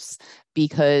cops,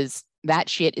 because that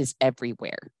shit is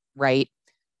everywhere, right?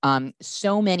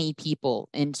 So many people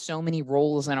in so many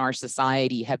roles in our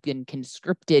society have been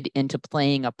conscripted into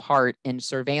playing a part in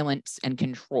surveillance and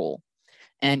control,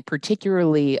 and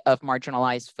particularly of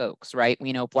marginalized folks, right?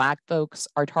 We know Black folks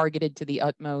are targeted to the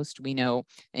utmost. We know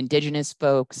Indigenous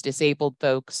folks, disabled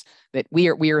folks, that we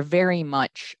are very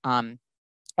much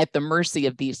at the mercy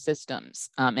of these systems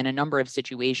in a number of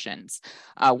situations.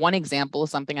 One example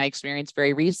is something I experienced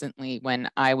very recently when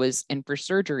I was in for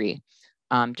surgery.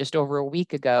 Just over a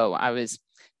week ago, I was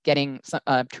getting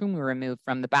a tumor removed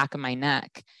from the back of my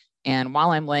neck. And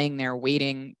while I'm laying there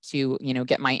waiting to,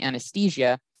 get my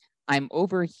anesthesia, I'm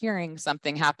overhearing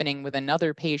something happening with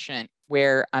another patient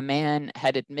where a man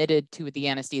had admitted to the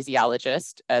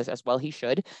anesthesiologist, as well he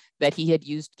should, that he had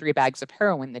used 3 bags of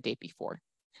heroin the day before.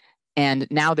 And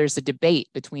now there's a debate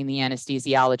between the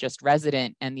anesthesiologist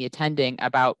resident and the attending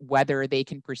about whether they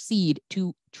can proceed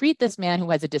to treat this man who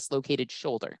has a dislocated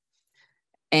shoulder.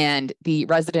 And the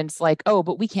resident's like, oh,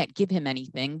 but we can't give him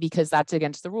anything because that's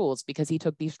against the rules because he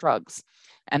took these drugs.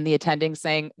 And the attending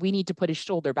saying, we need to put his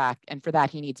shoulder back. And for that,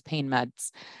 he needs pain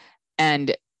meds.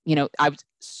 And, you know, I was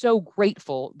so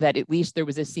grateful that at least there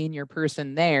was a senior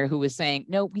person there who was saying,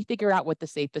 no, we figure out what the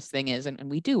safest thing is and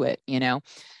we do it, you know,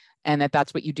 and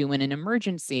that's what you do in an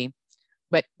emergency.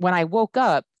 But when I woke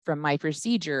up from my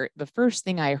procedure, the first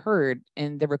thing I heard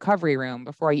in the recovery room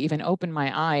before I even opened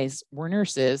my eyes were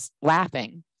nurses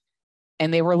laughing.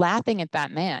 And they were laughing at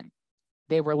that man.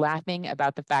 They were laughing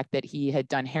about the fact that he had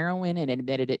done heroin and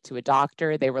admitted it to a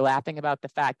doctor. They were laughing about the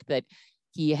fact that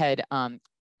he had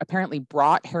apparently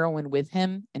brought heroin with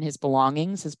him and his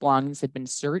belongings. His belongings had been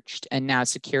searched and now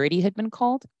security had been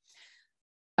called.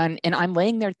 And I'm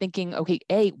laying there thinking,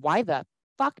 okay, why the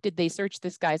fuck did they search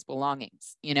this guy's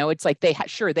belongings? You know, it's like they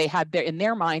had in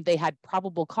their mind, they had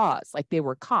probable cause, like they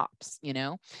were cops, you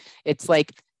know? It's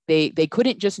like they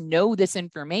couldn't just know this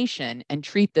information and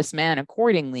treat this man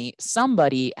accordingly.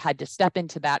 Somebody had to step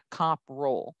into that cop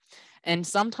role. And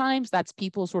sometimes that's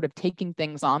people sort of taking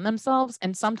things on themselves.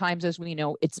 And sometimes, as we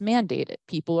know, it's mandated.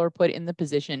 People are put in the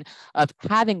position of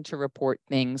having to report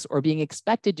things or being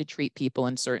expected to treat people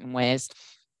in certain ways.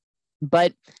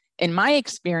 But in my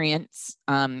experience,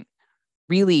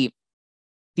 really,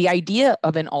 the idea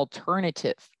of an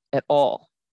alternative at all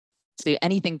to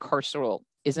anything carceral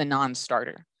is a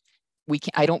non-starter.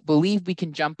 I don't believe we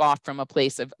can jump off from a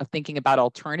place of thinking about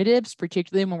alternatives,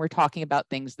 particularly when we're talking about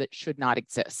things that should not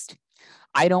exist.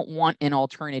 I don't want an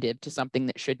alternative to something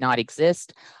that should not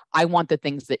exist. I want the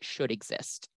things that should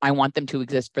exist. I want them to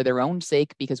exist for their own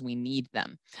sake because we need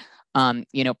them.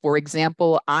 You know, for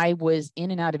example, I was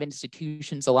in and out of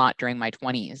institutions a lot during my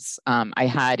 20s. I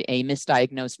had a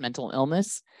misdiagnosed mental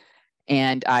illness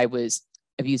and I was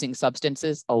abusing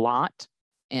substances a lot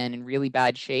and in really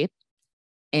bad shape.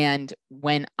 And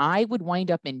when I would wind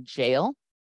up in jail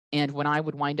and when I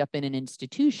would wind up in an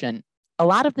institution, a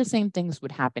lot of the same things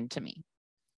would happen to me.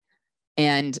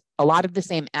 And a lot of the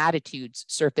same attitudes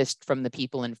surfaced from the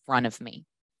people in front of me.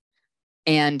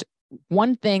 And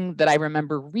one thing that I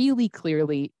remember really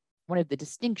clearly, one of the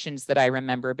distinctions that I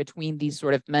remember between these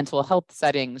sort of mental health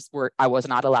settings where I was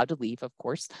not allowed to leave, of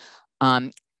course,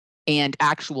 and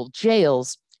actual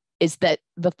jails, is that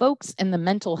the folks in the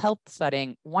mental health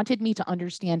setting wanted me to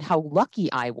understand how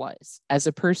lucky I was as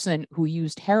a person who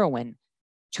used heroin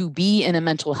to be in a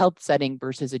mental health setting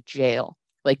versus a jail.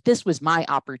 Like this was my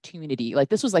opportunity. Like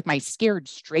this was like my scared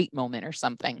straight moment or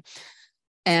something.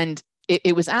 And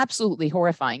it was absolutely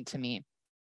horrifying to me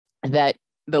that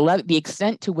the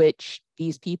extent to which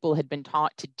these people had been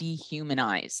taught to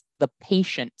dehumanize the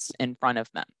patients in front of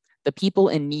them, the people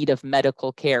in need of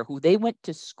medical care, who they went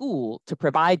to school to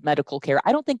provide medical care.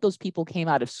 I don't think those people came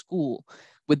out of school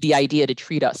with the idea to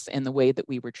treat us in the way that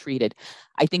we were treated.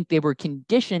 I think they were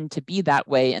conditioned to be that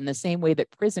way in the same way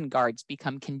that prison guards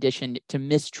become conditioned to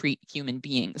mistreat human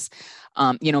beings.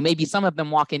 You know, maybe some of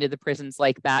them walk into the prisons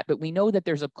like that, but we know that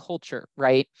there's a culture,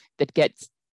 right, that gets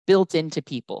built into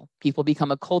people. People become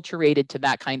acculturated to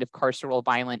that kind of carceral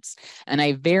violence. And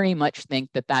I very much think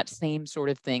that that same sort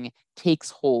of thing takes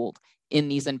hold in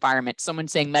these environments. Someone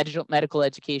saying medical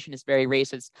education is very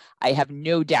racist. I have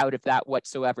no doubt of that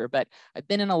whatsoever, but I've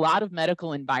been in a lot of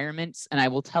medical environments, and I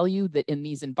will tell you that in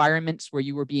these environments where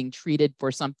you were being treated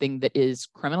for something that is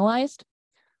criminalized,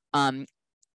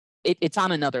 it's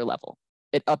on another level.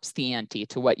 It ups the ante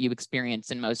to what you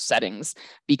experience in most settings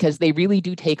because they really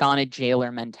do take on a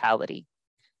jailer mentality.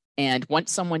 And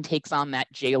once someone takes on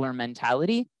that jailer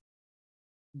mentality,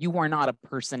 you are not a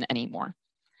person anymore.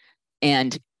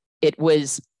 And it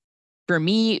was, for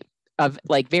me, of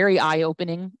like very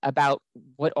eye-opening about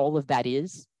what all of that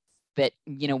is. That,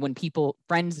 you know, when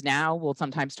friends now will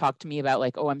sometimes talk to me about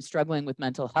like, oh, I'm struggling with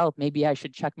mental health, maybe I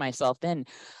should check myself in.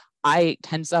 I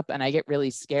tense up and I get really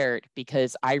scared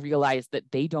because I realize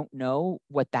that they don't know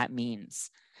what that means.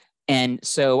 And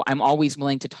so I'm always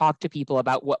willing to talk to people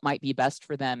about what might be best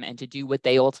for them and to do what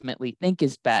they ultimately think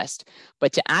is best.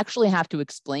 But to actually have to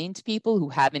explain to people who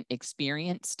haven't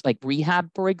experienced like rehab,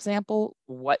 for example,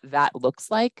 what that looks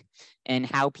like and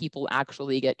how people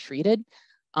actually get treated,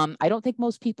 I don't think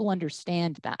most people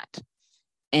understand that.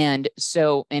 And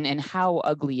so, and how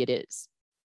ugly it is.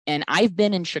 And I've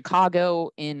been in Chicago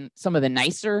in some of the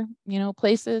nicer, you know,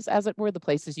 places, as it were, the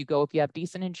places you go if you have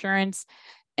decent insurance.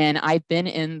 And I've been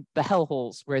in the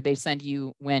hellholes where they send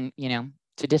you when, you know,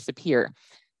 to disappear.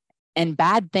 And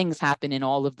bad things happen in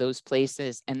all of those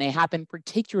places. And they happen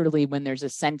particularly when there's a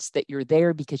sense that you're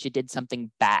there because you did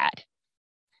something bad.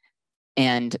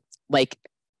 And like,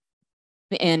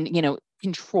 and, you know,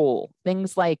 control,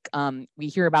 things like we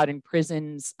hear about in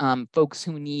prisons, folks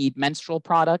who need menstrual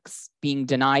products being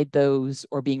denied those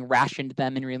or being rationed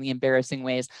them in really embarrassing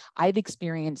ways. I've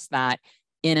experienced that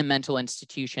in a mental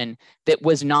institution that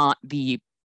was not the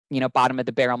bottom of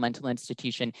the barrel mental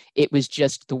institution. It was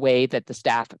just the way that the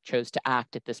staff chose to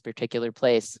act at this particular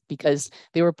place because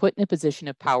they were put in a position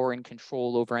of power and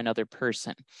control over another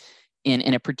person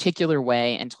in a particular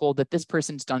way and told that this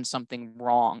person's done something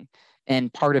wrong.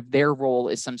 And part of their role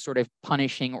is some sort of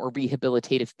punishing or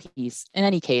rehabilitative piece. In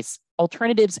any case,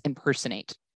 alternatives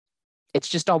impersonate. It's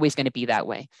just always going to be that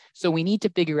way. So we need to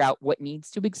figure out what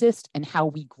needs to exist and how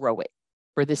we grow it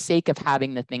for the sake of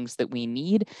having the things that we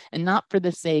need and not for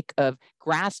the sake of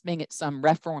grasping at some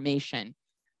reformation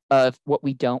of what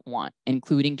we don't want,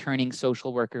 including turning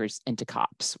social workers into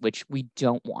cops, which we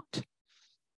don't want.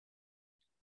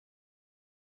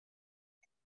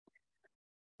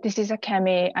 This is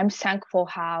Akemi. I'm thankful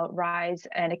how Rise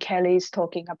and Kelly is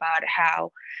talking about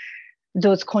how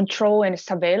those control and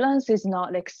surveillance is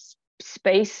not like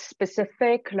space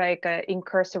specific, like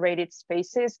incarcerated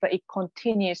spaces, but it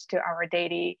continues to our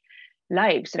daily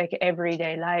lives, like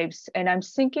everyday lives. And I'm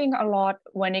thinking a lot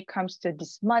when it comes to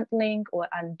dismantling or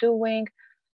undoing.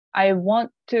 I want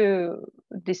to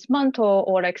dismantle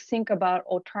or like think about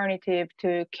alternative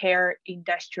to care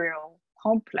industrial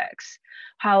complex,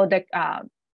 how the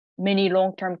many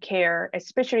long-term care,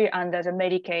 especially under the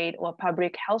Medicaid or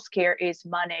public health care, is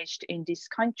managed in this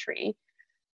country.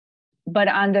 But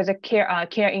under the care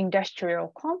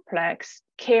industrial complex,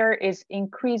 care is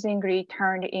increasingly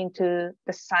turned into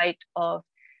the site of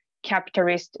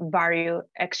capitalist value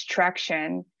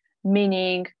extraction,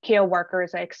 meaning care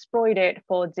workers are exploited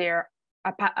for their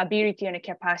ability and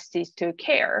capacities to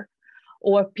care,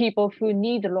 or people who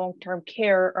need long-term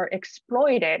care are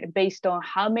exploited based on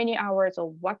how many hours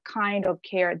or what kind of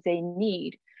care they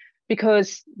need.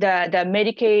 Because the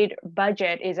Medicaid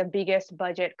budget is the biggest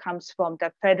budget comes from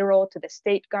the federal to the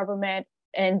state government,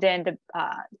 and then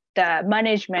the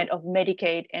management of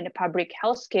Medicaid and public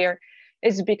health care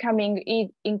is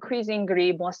becoming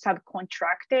increasingly more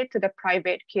subcontracted to the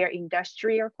private care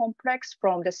industrial complex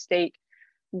from the state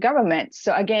government.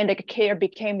 So again, the care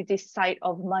became this site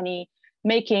of money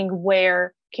making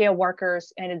where care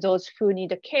workers and those who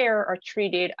need the care are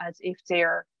treated as if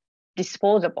they're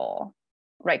disposable,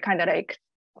 right? Kind of like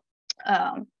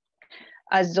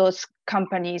as those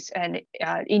companies and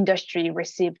industry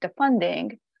receive the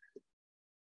funding.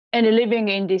 And living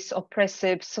in this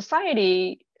oppressive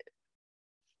society,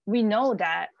 we know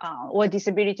that or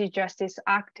disability justice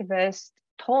activists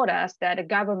told us that the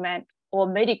government or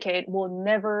Medicaid will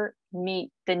never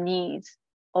meet the needs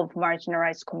of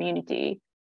marginalized community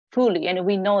fully. And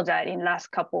we know that in last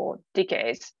couple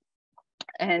decades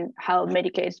and how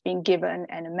Medicaid is being given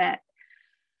and met.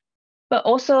 But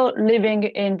also living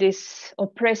in this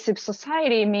oppressive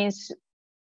society means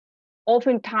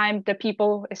oftentimes the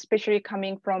people, especially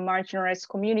coming from marginalized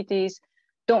communities,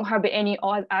 don't have any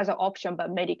other option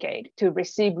but Medicaid to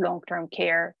receive long-term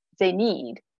care they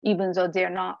need, even though they're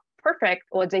not perfect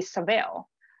or they surveil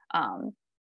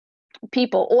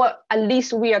people, or at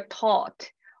least we are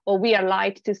taught or we are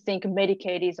lied to think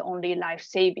Medicaid is only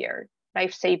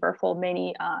lifesaver for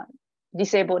many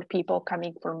disabled people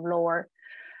coming from lower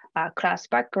class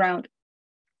background.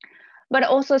 But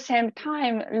also same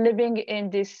time, living in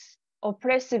this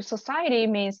oppressive society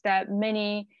means that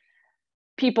many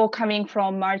people coming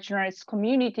from marginalized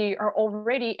community are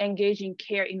already engaging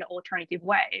care in an alternative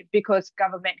way because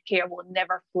government care will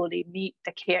never fully meet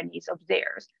the care needs of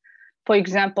theirs. For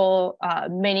example,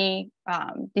 many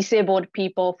disabled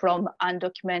people from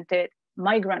undocumented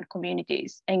migrant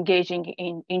communities engaging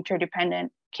in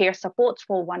interdependent care supports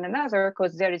for one another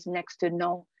because there is next to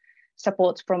no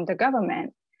support from the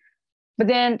government. But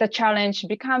then the challenge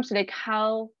becomes like,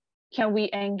 how can we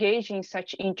engage in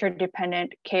such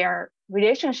interdependent care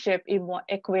relationship in more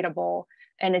equitable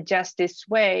and a justice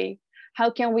way?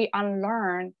 How can we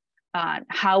unlearn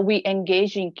how we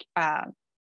engage in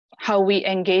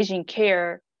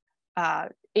care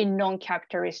in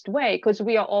non-capitalist way? Because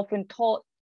we are often taught,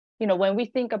 when we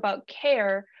think about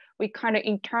care, we kind of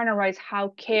internalize how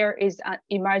care is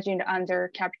imagined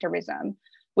under capitalism,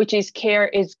 which is care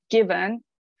is given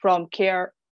from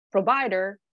care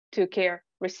provider to care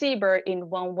receiver in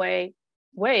one way,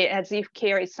 as if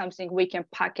care is something we can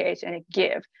package and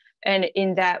give. And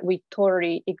in that, we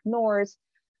totally ignores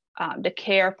the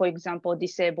care, for example,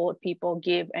 disabled people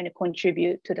give and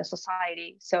contribute to the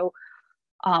society. So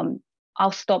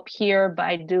I'll stop here, but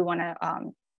I do want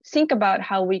to think about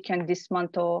how we can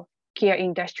dismantle care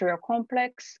industrial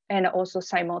complex and also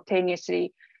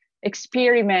simultaneously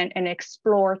experiment and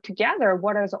explore together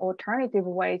what are the alternative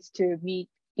ways to meet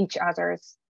each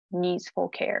other's needs for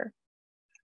care.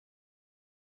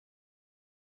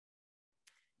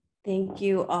 Thank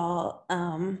you all.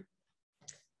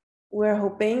 We're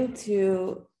hoping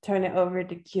to turn it over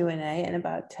to Q&A in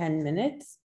about 10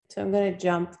 minutes. So I'm going to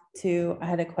jump to, I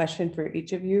had a question for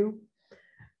each of you.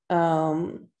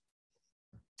 And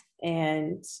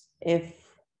if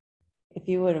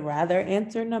you would rather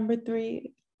answer number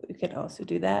 3, we could also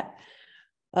do that.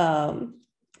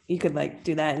 You could like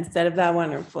do that instead of that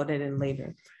one or put it in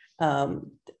later.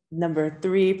 Number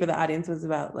 3 for the audience was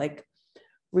about like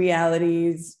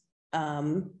realities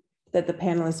that the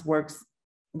panelists' works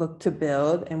look to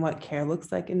build and what care looks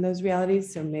like in those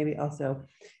realities. So maybe also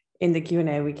in the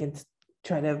Q&A, we can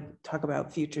try to talk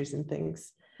about futures and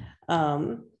things.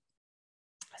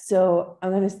 So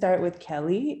I'm going to start with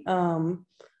Kelly.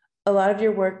 A lot of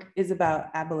your work is about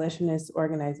abolitionist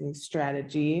organizing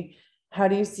strategy. How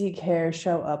do you see care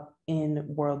show up in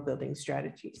world building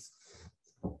strategies?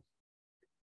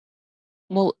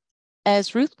 Well,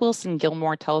 as Ruth Wilson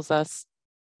Gilmore tells us,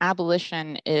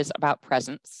 abolition is about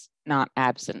presence, not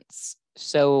absence.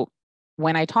 So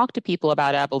when I talk to people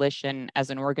about abolition as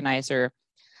an organizer,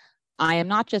 I am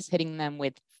not just hitting them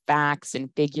with facts and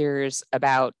figures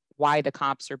about why the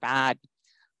cops are bad.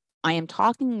 I am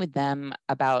talking with them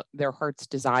about their heart's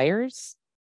desires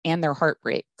and their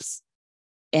heartbreaks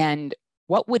and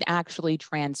what would actually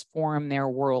transform their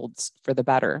worlds for the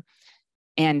better.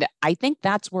 And I think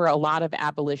that's where a lot of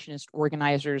abolitionist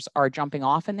organizers are jumping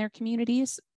off in their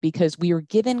communities, because we are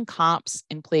given cops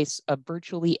in place of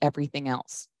virtually everything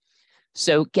else.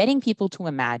 So getting people to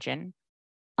imagine,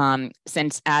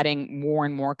 since adding more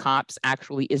and more cops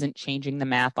actually isn't changing the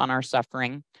math on our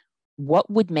suffering, what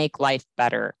would make life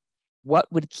better?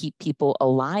 What would keep people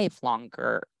alive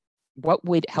longer? What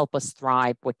would help us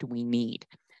thrive? What do we need?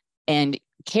 And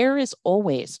care is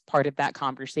always part of that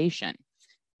conversation,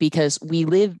 because we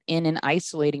live in an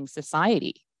isolating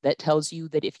society that tells you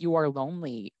that if you are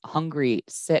lonely, hungry,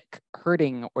 sick,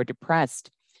 hurting, or depressed,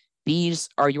 these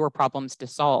are your problems to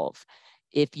solve.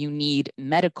 If you need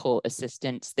medical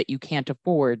assistance that you can't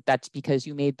afford, that's because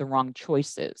you made the wrong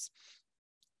choices.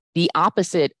 The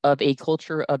opposite of a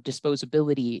culture of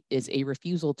disposability is a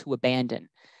refusal to abandon.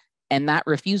 And that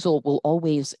refusal will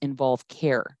always involve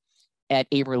care at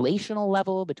a relational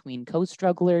level between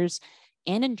co-strugglers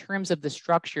and in terms of the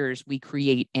structures we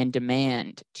create and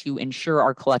demand to ensure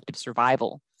our collective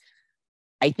survival.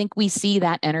 I think we see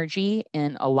that energy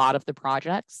in a lot of the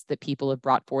projects that people have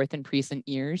brought forth in recent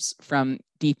years, from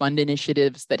defund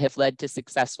initiatives that have led to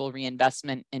successful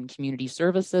reinvestment in community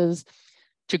services,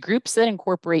 to groups that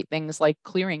incorporate things like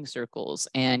clearing circles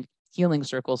and healing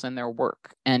circles in their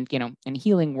work, and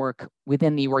healing work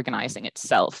within the organizing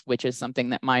itself, which is something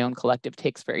that my own collective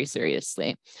takes very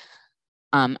seriously.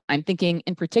 I'm thinking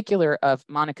in particular of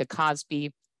Monica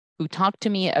Cosby, who talked to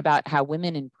me about how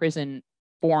women in prison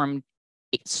formed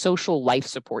social life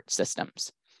support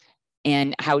systems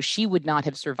and how she would not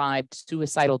have survived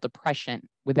suicidal depression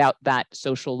without that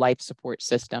social life support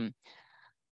system.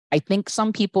 I think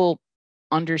some people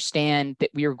understand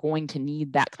that we are going to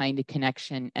need that kind of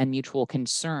connection and mutual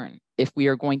concern if we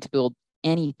are going to build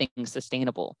anything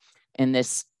sustainable in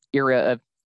this era of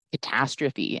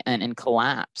catastrophe and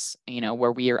collapse,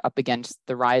 where we are up against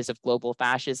the rise of global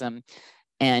fascism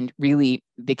and really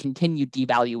the continued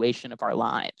devaluation of our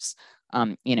lives.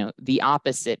 The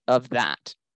opposite of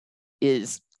that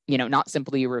is, not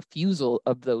simply a refusal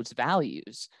of those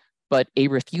values, but a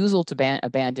refusal to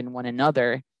abandon one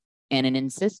another and an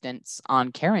insistence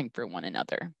on caring for one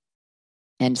another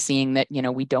and seeing that,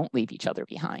 we don't leave each other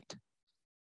behind.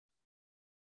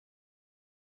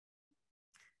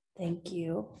 Thank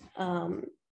you.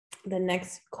 The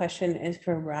next question is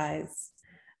for Rise.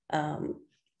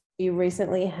 You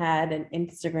recently had an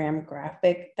Instagram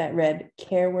graphic that read,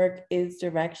 "Care work is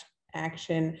direct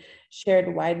action,"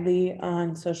 shared widely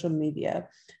on social media.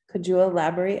 Could you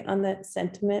elaborate on that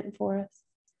sentiment for us?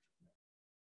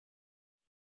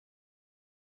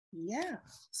 Yeah,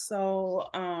 so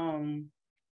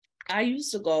I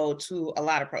used to go to a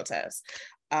lot of protests.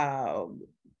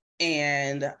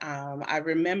 And I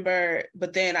remember,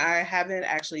 but then I haven't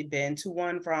actually been to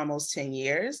one for almost 10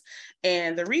 years.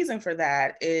 And the reason for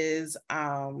that is,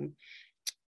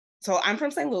 so I'm from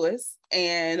St. Louis,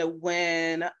 and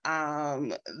when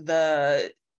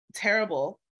the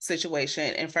terrible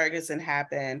situation in Ferguson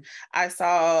happened, I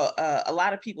saw a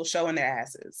lot of people showing their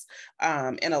asses,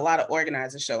 and a lot of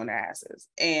organizers showing their asses,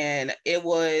 and it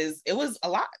was a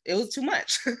lot. It was too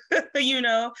much,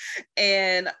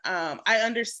 and I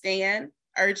understand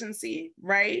urgency,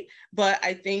 right? But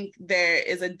I think there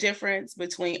is a difference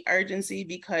between urgency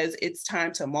because it's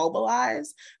time to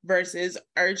mobilize versus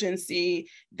urgency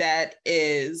that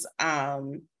is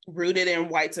rooted in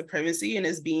white supremacy and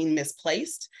is being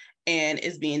misplaced and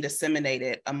is being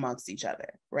disseminated amongst each other,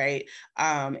 right?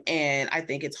 And I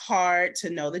think it's hard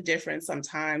to know the difference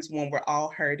sometimes when we're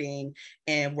all hurting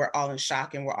and we're all in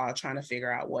shock and we're all trying to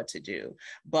figure out what to do.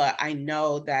 But I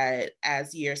know that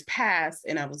as years passed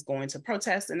and I was going to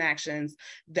protests and actions,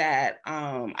 that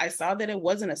I saw that it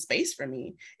wasn't a space for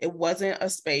me. It wasn't a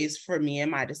space for me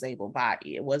and my disabled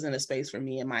body. It wasn't a space for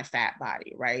me and my fat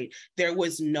body, right? There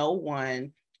was no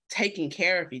one taking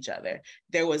care of each other.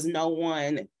 There was no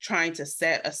one trying to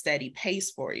set a steady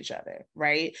pace for each other,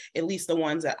 right? At least the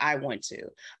ones that I went to.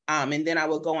 And then I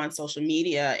would go on social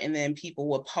media and then people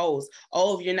would post,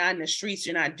 oh, if you're not in the streets,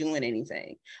 you're not doing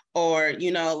anything. Or,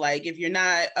 you know, like if you're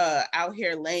not out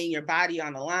here laying your body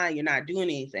on the line, you're not doing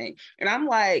anything. And I'm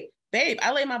like, babe,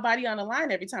 I lay my body on the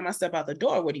line every time I step out the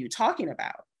door. What are you talking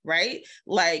about? Right?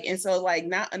 Like, and so like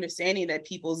not understanding that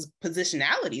people's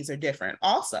positionalities are different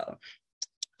also.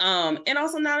 And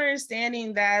also not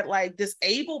understanding that like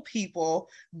disabled people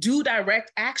do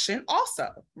direct action also,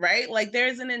 right? Like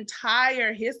there's an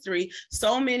entire history.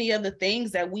 So many of the things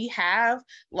that we have,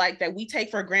 like that we take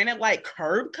for granted, like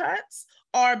curb cuts,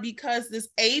 are because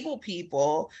disabled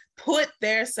people put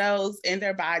themselves and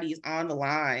their bodies on the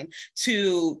line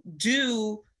to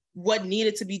do what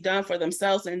needed to be done for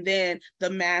themselves, and then the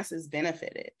masses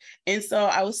benefited. And so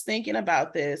I was thinking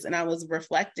about this and I was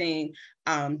reflecting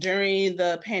during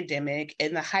the pandemic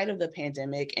and the height of the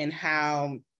pandemic and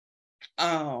how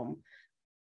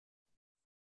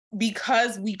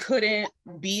because we couldn't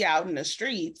be out in the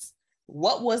streets,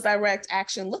 what was direct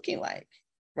action looking like?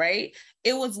 Right?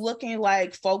 It was looking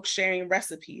like folks sharing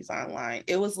recipes online.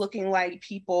 It was looking like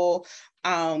people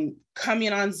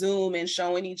coming on Zoom and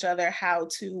showing each other how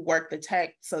to work the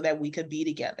tech so that we could be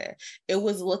together. It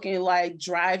was looking like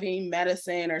driving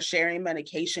medicine or sharing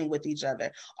medication with each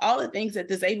other. All the things that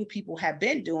disabled people have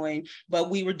been doing,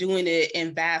 but we were doing it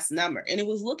in vast number. And it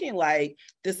was looking like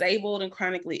disabled and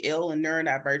chronically ill and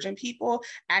neurodivergent people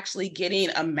actually getting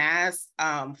a mass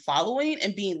following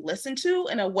and being listened to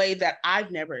in a way that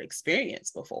I've never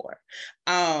experienced before.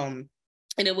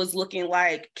 And it was looking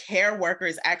like care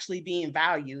workers actually being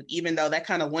valued, even though that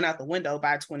kind of went out the window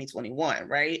by 2021,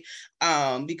 right?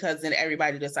 Because then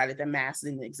everybody decided that masks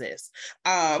didn't exist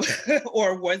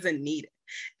or wasn't needed.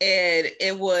 And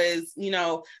it was, you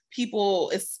know,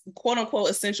 people, quote unquote,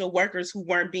 essential workers who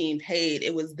weren't being paid.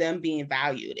 It was them being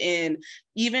valued. And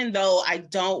even though I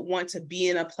don't want to be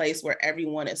in a place where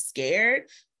everyone is scared,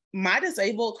 my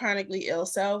disabled, chronically ill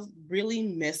self really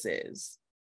misses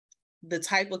the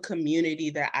type of community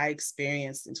that I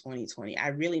experienced in 2020. I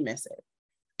really miss it.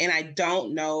 And I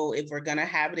don't know if we're gonna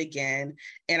have it again.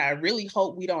 And I really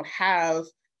hope we don't have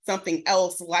something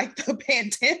else like the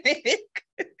pandemic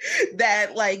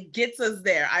that like gets us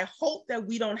there. I hope that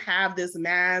we don't have this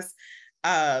mass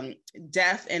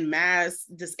death and mass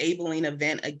disabling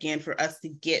event again for us to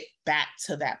get back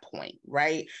to that point,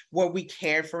 right? Where we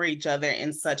care for each other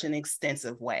in such an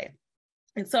extensive way.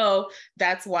 And so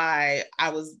that's why I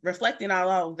was reflecting on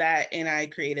all of that, and I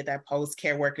created that post,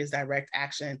 Care Workers Direct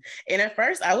Action. And at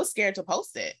first I was scared to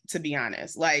post it, to be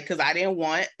honest, like, because I didn't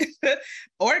want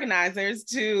organizers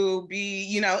to be,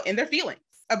 you know, in their feelings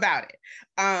about it.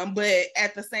 But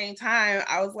at the same time,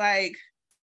 I was like,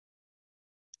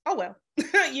 oh, well,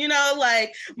 you know,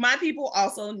 like my people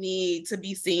also need to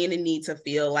be seen and need to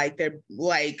feel like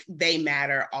they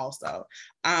matter also.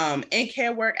 And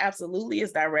care work absolutely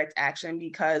is direct action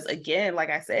because, again, like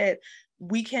I said,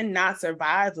 we cannot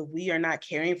survive if we are not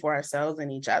caring for ourselves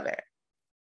and each other.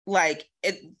 Like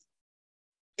it's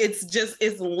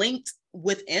linked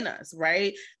within us,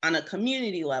 right? On a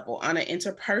community level, on an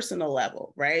interpersonal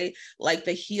level, right? Like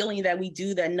the healing that we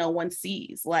do that no one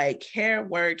sees, like care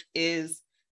work is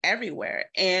everywhere.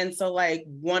 And so like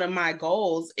one of my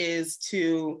goals is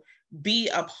to be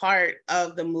a part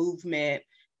of the movement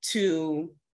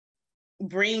to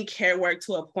bring care work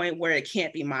to a point where it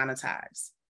can't be monetized.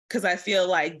 Because I feel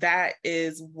like that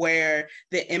is where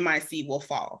the MIC will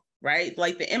fall, right?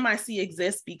 Like the MIC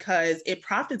exists because it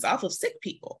profits off of sick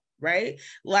people, right?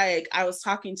 Like I was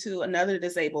talking to another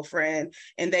disabled friend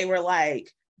and they were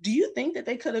like, do you think that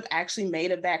they could have actually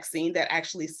made a vaccine that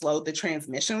actually slowed the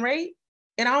transmission rate?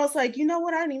 And I was like, you know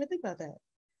what? I didn't even think about that.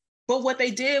 But what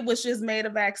they did was just made a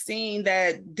vaccine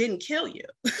that didn't kill you.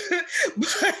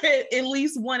 But at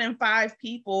least 1 in 5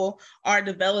 people are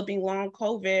developing long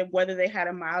COVID, whether they had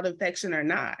a mild infection or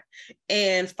not.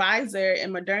 And Pfizer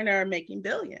and Moderna are making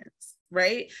billions,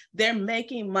 right? They're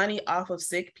making money off of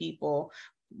sick people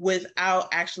without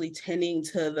actually tending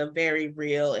to the very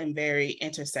real and very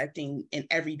intersecting and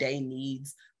everyday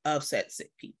needs of said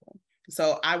sick people.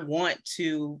 So I want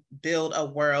to build a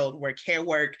world where care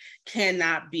work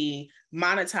cannot be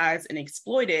monetized and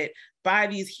exploited by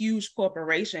these huge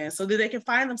corporations so that they can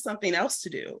find them something else to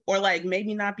do, or like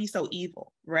maybe not be so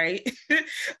evil, right?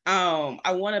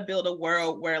 I want to build a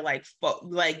world where like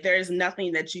there's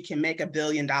nothing that you can make $1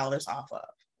 billion off of,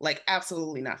 like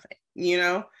absolutely nothing, you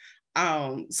know?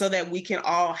 So that we can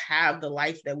all have the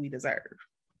life that we deserve.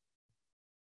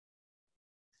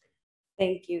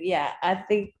 Thank you. Yeah, I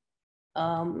think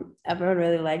everyone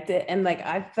really liked it. And like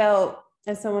I felt,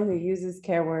 as someone who uses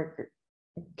care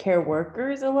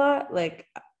workers a lot, like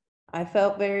I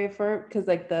felt very affirmed, because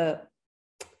like the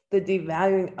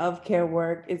devaluing of care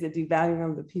work is a devaluing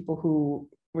of the people who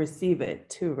receive it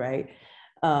too, right?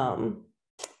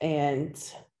 And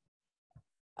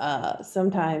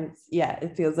sometimes, yeah,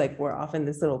 it feels like we're off in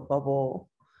this little bubble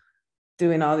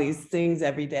doing all these things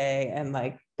every day, and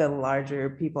like the larger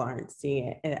people aren't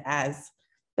seeing it as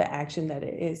the action that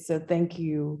it is. So thank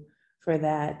you for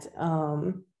that.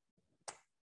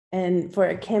 And for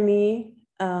Akemi,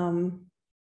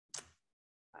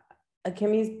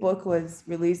 Akemi's book was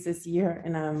released this year,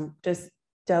 and I'm just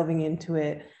delving into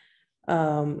it.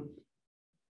 The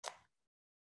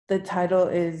title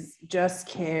is Just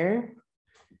Care.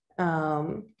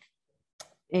 And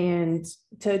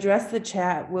to address the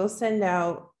chat, we'll send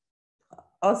out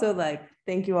also, like,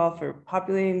 thank you all for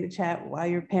populating the chat while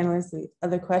you're panelists and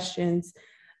other questions.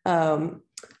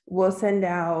 We'll send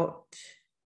out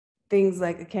things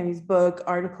like Akemi's book,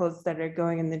 articles that are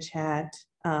going in the chat,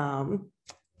 all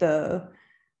the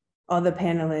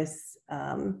panelists,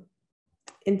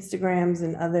 Instagrams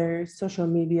and other social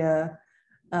media,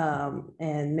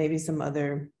 and maybe some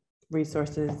other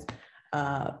resources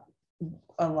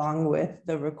along with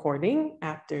the recording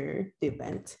after the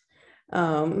event.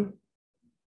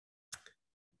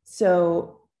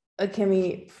 So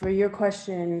Akemi, for your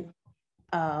question,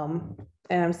 and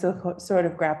I'm still sort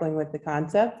of grappling with the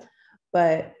concept,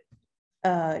 but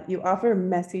you offer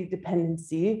messy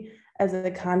dependency as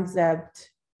a concept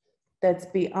that's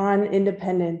beyond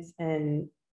independence and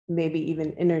maybe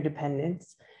even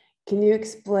interdependence. Can you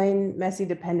explain messy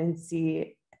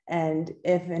dependency and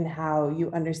if and how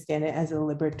you understand it as a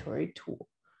liberatory tool?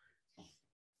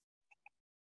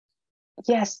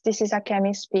 Yes, this is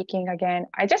Akemi speaking again.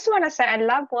 I just want to say I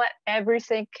love what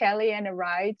everything Kelly and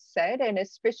Ride said, and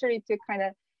especially to kind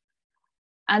of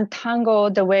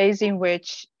untangle the ways in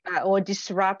which or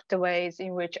disrupt the ways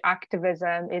in which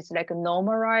activism is like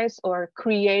normalized or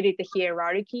created the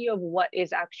hierarchy of what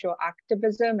is actual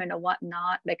activism and what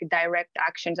not, like direct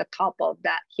actions atop of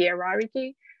that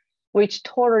hierarchy, which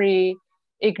totally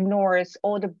ignores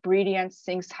all the brilliant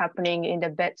things happening in the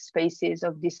bed spaces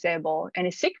of disabled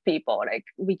and sick people. Like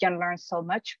we can learn so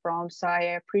much from. So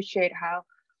I appreciate how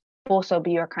both of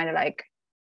you are kind of like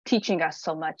teaching us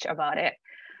so much about it.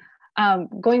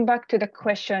 Going back to the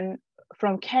question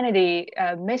from Kennedy,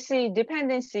 messy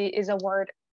dependency is a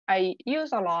word I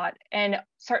use a lot, and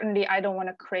certainly I don't want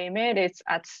to claim it. It's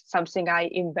something I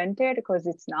invented, because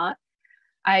it's not.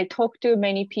 I talked to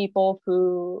many people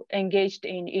who engaged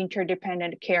in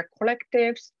interdependent care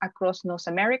collectives across North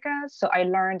America, so I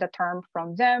learned the term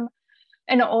from them.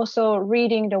 And also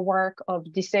reading the work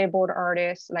of disabled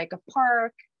artists like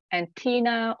Park and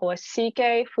Tina or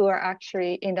CK, who are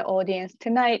actually in the audience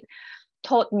tonight,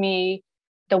 taught me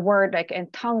the word like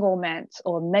entanglement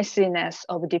or messiness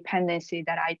of dependency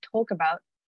that I talk about.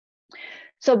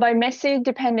 So by messy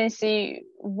dependency,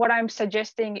 what I'm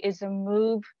suggesting is a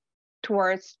move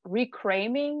towards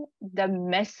reclaiming the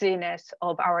messiness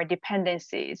of our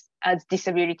dependencies as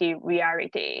disability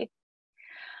reality.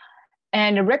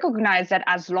 And recognize that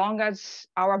as long as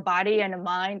our body and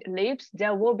mind lives,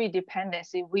 there will be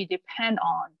dependency. We depend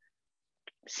on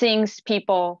things,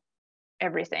 people,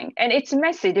 everything. And it's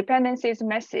messy. Dependency is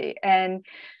messy. And,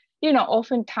 you know,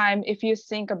 oftentimes, if you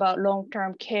think about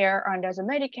long-term care under the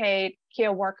Medicaid,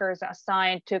 care workers are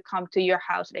assigned to come to your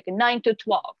house like 9 to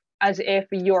 12, as if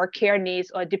your care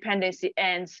needs or dependency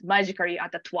ends magically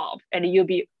at the 12, and you'll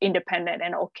be independent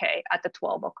and okay at the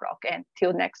 12 o'clock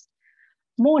until next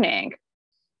morning,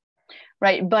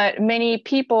 right? But many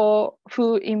people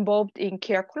who involved in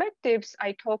care collectives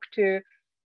I talk to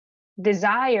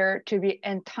desire to be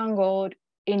entangled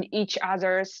in each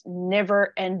other's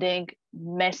never-ending,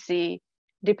 messy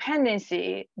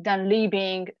dependency than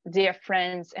leaving their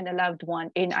friends and a loved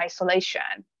one in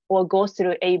isolation or go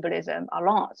through ableism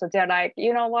alone. So they're like,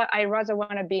 you know what, I rather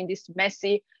want to be in this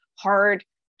messy, hard,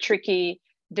 tricky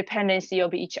dependency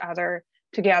of each other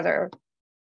together.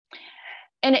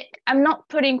 And I'm not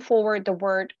putting forward the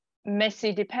word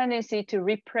messy dependency to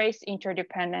replace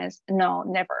interdependence. No,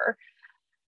 never.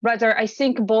 Rather, I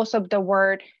think both of the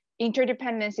word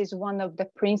interdependence is one of the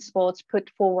principles put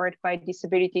forward by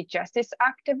disability justice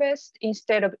activists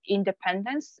instead of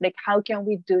independence. Like, how can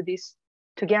we do this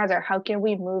together? How can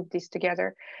we move this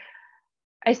together?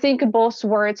 I think both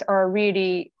words are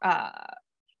really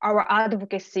our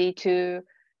advocacy to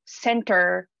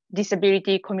center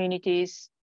disability communities'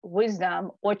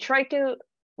 wisdom, or try to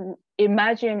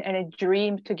imagine and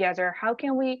dream together. How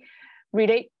can we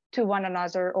relate to one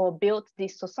another or build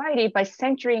this society by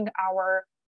centering our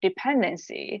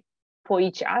dependency for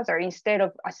each other instead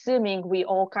of assuming we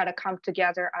all kind of come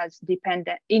together as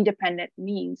independent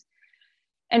means.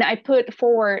 And I put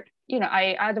forward,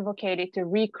 I advocated to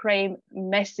reclaim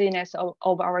messiness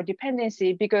of our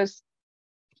dependency, because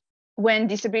when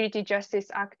disability justice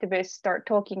activists start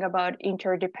talking about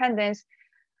interdependence,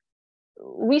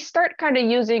 we start kind of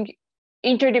using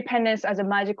interdependence as a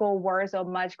magical word or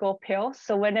magical pill.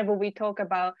 So whenever we talk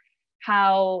about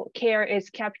how care is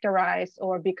capitalized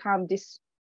or become this,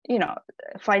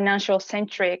 financial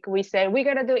centric, we say we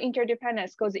gotta do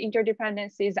interdependence because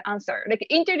interdependence is the answer. Like,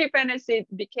 interdependence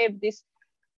became this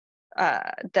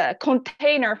the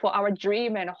container for our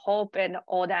dream and hope and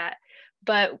all that.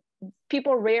 But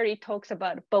people rarely talks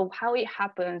about how it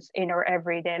happens in our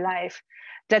everyday life.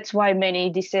 That's why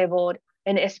many disabled,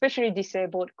 and especially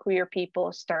disabled queer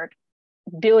people, start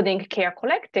building care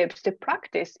collectives to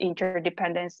practice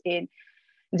interdependence in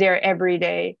their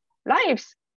everyday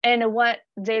lives. And what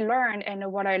they learned,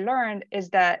 and what I learned,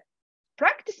 is that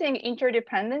practicing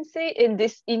interdependency in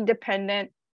this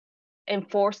independent,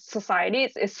 enforced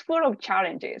societies is full of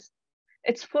challenges.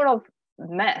 It's full of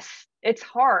mess. It's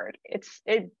hard. It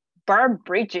burns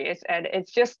bridges, and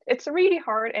it's really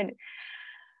hard. And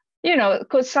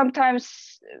because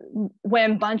sometimes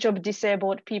when a bunch of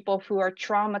disabled people who are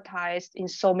traumatized in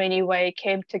so many ways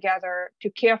came together to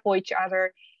care for each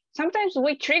other, sometimes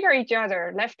we trigger each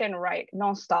other left and right,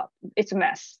 nonstop. It's a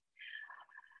mess.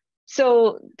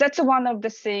 So that's one of the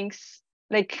things,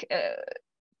 like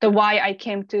the why I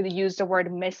came to use the word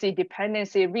messy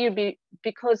dependency, really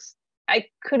because I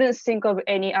couldn't think of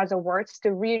any other words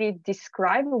to really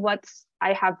describe what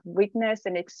I have witnessed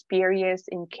and experienced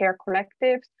in care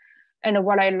collectives, and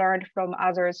what I learned from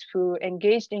others who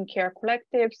engaged in care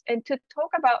collectives, and to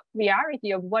talk about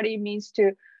reality of what it means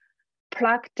to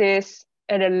practice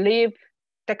and live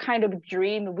the kind of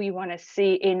dream we want to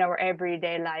see in our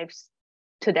everyday lives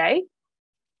today.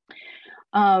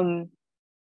 With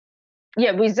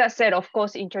that said, of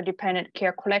course, interdependent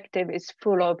care collective is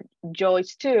full of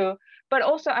joys too, but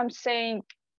also I'm saying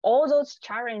all those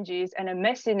challenges and a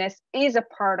messiness is a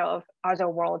part of other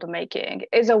world making,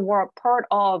 is a part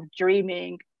of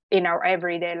dreaming in our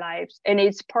everyday lives, and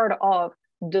it's part of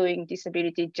doing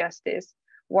disability justice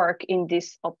work in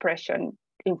this oppression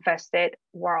infested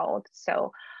world.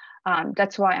 So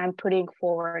that's why I'm putting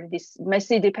forward this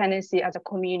messy dependency as a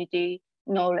community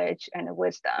knowledge and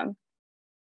wisdom.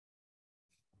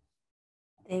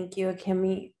 Thank you,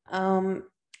 Akemi.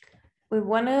 We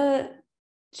want to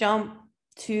jump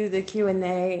to the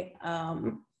Q&A.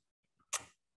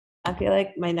 I feel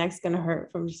like my neck's gonna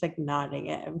hurt from just like nodding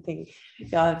at everything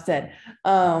y'all have said.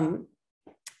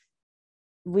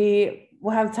 We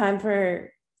will have time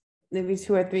for maybe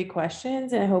 2 or 3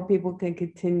 questions, and I hope people can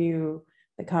continue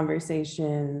the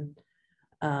conversation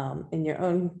in your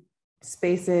own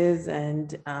spaces,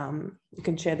 and you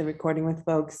can share the recording with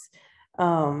folks.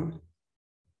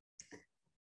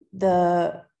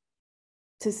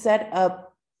 To set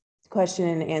up question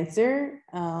and answer,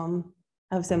 I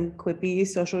have some quippy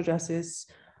social justice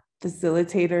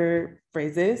facilitator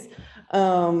phrases.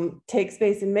 Take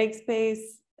space and make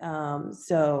space.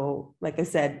 So like I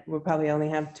said, we'll probably only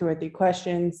have 2 or 3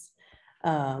 questions.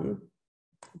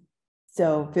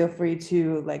 So feel free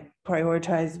to like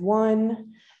prioritize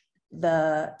one.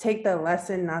 Take the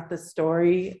lesson, not the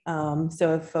story.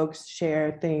 So if folks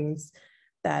share things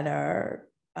that are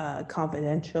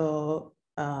confidential,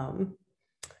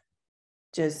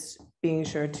 just being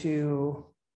sure to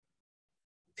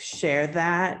share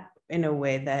that in a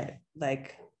way that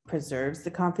like preserves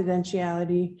the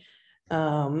confidentiality.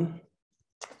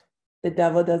 The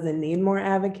devil doesn't need more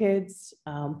advocates.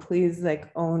 Please like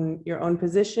own your own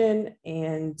position.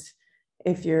 And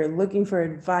if you're looking for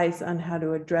advice on how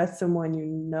to address someone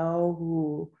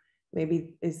who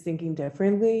maybe is thinking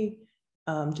differently,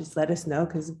 just let us know,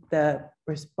 because the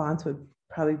response would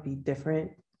probably be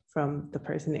different from the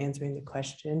person answering the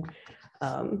question,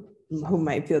 who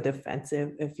might feel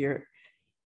defensive if you're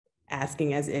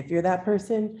asking as if you're that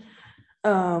person.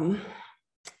 And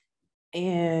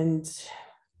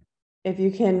if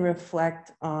you can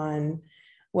reflect on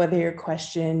whether your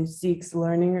question seeks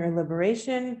learning or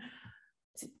liberation,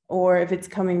 or if it's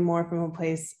coming more from a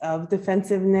place of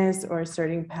defensiveness or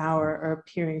asserting power or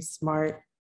appearing smart,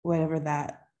 whatever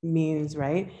that means,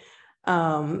 right?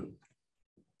 Anne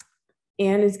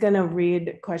is gonna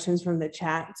read questions from the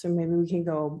chat, so maybe we can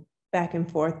go back and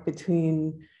forth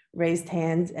between raised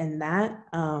hands and that.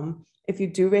 If you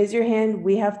do raise your hand,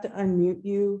 we have to unmute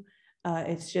you.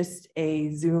 It's just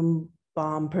a Zoom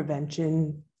bomb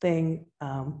prevention thing.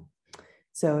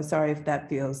 So sorry if that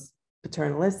feels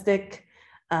paternalistic.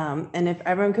 And if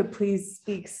everyone could please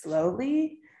speak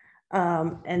slowly,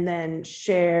 and then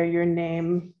share your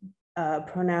name,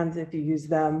 pronouns if you use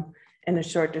them, and a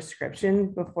short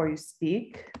description before you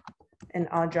speak. And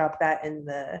I'll drop that in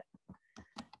the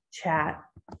chat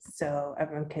so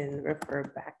everyone can refer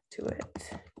back to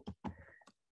it.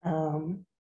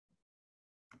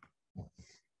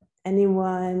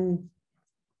 Anyone,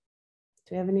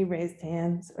 do we have any raised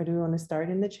hands, or do we want to start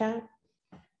in the chat?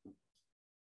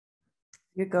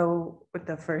 You go with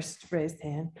the first raised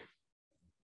hand.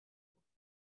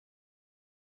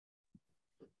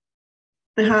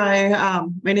 Hi,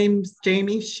 my name's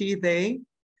Jamie, she, they.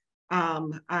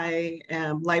 I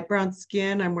am light brown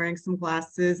skin, I'm wearing some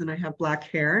glasses, and I have black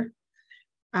hair.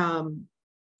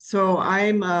 So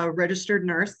I'm a registered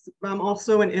nurse. I'm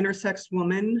also an intersex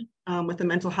woman with a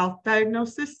mental health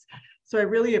diagnosis. So I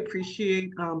really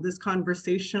appreciate this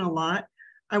conversation a lot.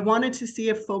 I wanted to see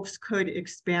if folks could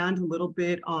expand a little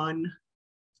bit on,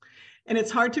 and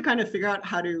it's hard to kind of figure out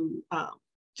how to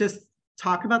just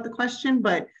talk about the question,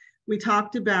 but we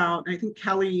talked about, I think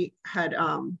Kelly had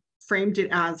framed it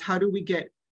as, how do we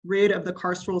get rid of the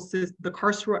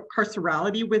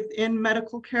carcerality within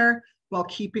medical care while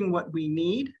keeping what we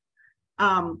need?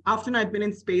 Often I've been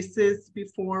in spaces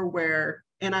before where,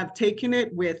 and I've taken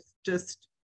it with just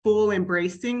full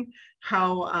embracing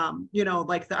how, you know,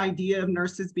 like the idea of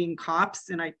nurses being cops,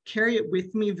 and I carry it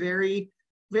with me very,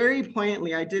 very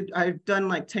poignantly. I've done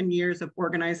like 10 years of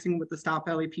organizing with the Stop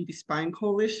LAPD Spine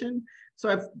Coalition. So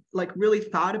I've like really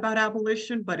thought about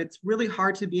abolition, but it's really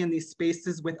hard to be in these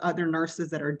spaces with other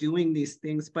nurses that are doing these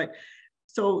things. But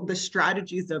so the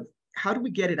strategies of how do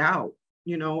we get it out,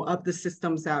 you know, of the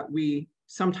systems that we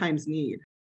sometimes need.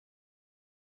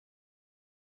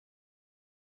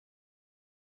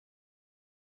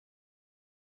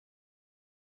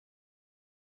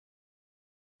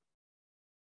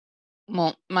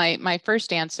 Well, my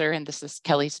first answer, and this is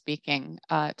Kelly speaking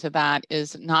to that,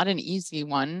 is not an easy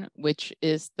one, which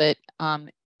is that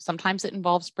sometimes it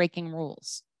involves breaking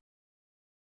rules,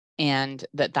 and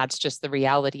that's just the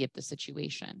reality of the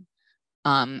situation.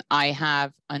 I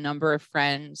have a number of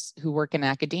friends who work in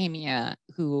academia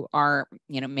who are,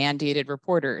 you know, mandated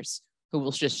reporters who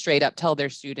will just straight up tell their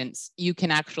students, you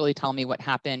can actually tell me what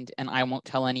happened and I won't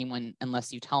tell anyone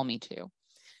unless you tell me to.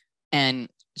 And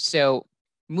so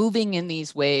moving in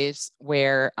these ways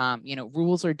where, you know,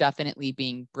 rules are definitely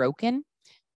being broken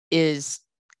is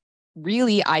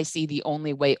really, I see, the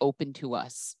only way open to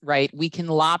us, right? We can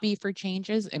lobby for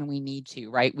changes and we need to,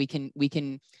 right? We can,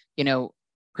 you know,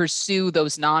 pursue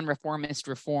those non-reformist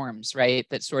reforms, right?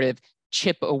 That sort of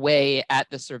chip away at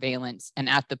the surveillance and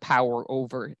at the power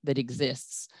over that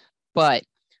exists. But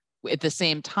at the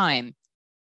same time,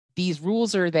 these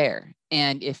rules are there.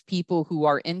 And if people who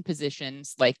are in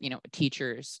positions like, you know,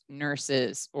 teachers,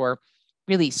 nurses, or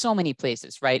really so many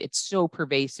places, right? It's so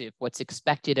pervasive what's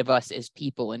expected of us as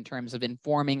people in terms of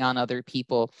informing on other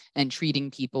people and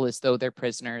treating people as though they're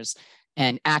prisoners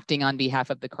and acting on behalf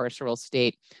of the carceral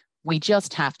state. We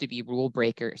just have to be rule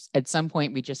breakers. At some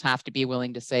point, we just have to be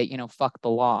willing to say, you know, fuck the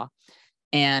law.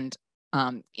 And,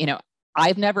 you know,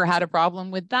 I've never had a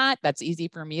problem with that. That's easy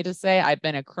for me to say. I've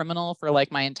been a criminal for like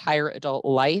my entire adult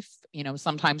life, you know,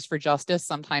 sometimes for justice,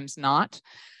 sometimes not.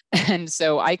 And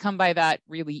so I come by that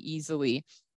really easily.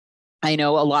 I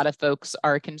know a lot of folks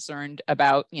are concerned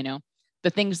about, you know, the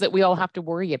things that we all have to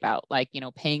worry about, like, you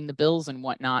know, paying the bills and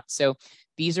whatnot. So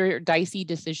these are dicey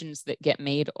decisions that get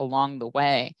made along the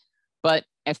way. But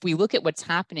if we look at what's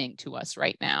happening to us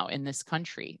right now in this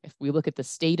country, if we look at the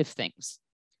state of things,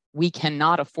 we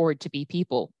cannot afford to be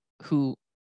people who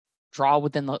draw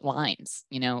within the lines.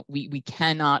 You know, we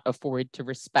cannot afford to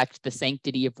respect the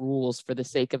sanctity of rules for the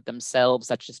sake of themselves.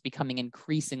 That's just becoming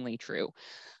increasingly true.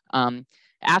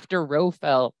 After Roe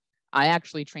fell, I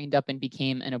actually trained up and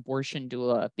became an abortion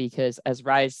doula because, as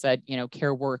Rise said, you know,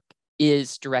 care work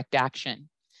is direct action.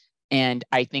 And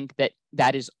I think that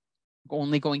that is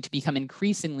only going to become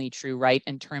increasingly true, right,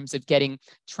 in terms of getting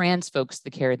trans folks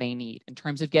the care they need, in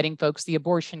terms of getting folks the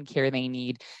abortion care they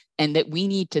need, and that we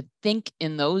need to think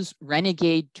in those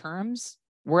renegade terms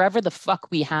wherever the fuck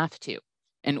we have to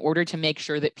in order to make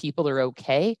sure that people are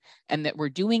okay and that we're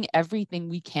doing everything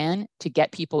we can to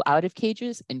get people out of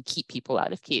cages and keep people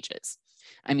out of cages.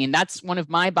 I mean, that's one of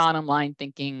my bottom line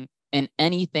thinking in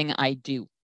anything I do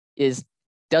is,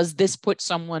 does this put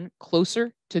someone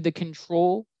closer to the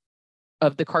control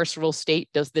of the carceral state?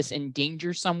 Does this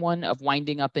endanger someone of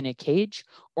winding up in a cage?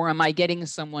 Or am I getting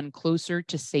someone closer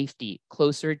to safety,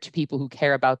 closer to people who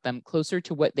care about them, closer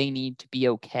to what they need to be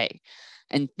okay?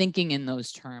 And thinking in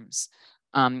those terms.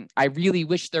 I really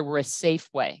wish there were a safe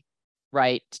way,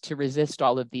 right, to resist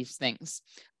all of these things.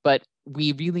 But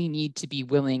we really need to be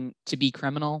willing to be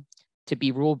criminal, to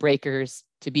be rule breakers,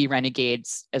 to be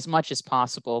renegades as much as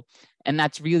possible. And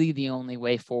that's really the only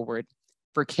way forward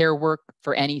for care work,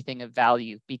 for anything of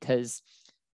value, because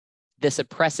this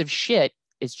oppressive shit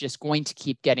is just going to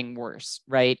keep getting worse,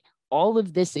 right? All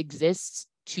of this exists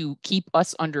to keep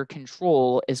us under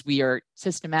control as we are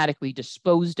systematically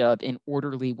disposed of in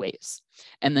orderly ways.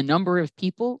 And the number of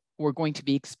people who are going to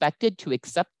be expected to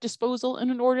accept disposal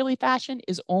in an orderly fashion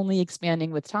is only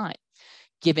expanding with time,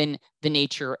 given the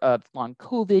nature of long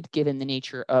COVID, given the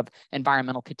nature of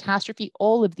environmental catastrophe,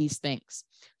 all of these things.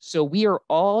 So we are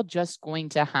all just going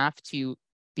to have to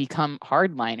become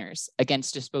hardliners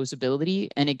against disposability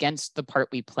and against the part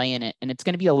we play in it. And it's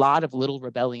going to be a lot of little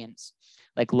rebellions,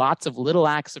 like lots of little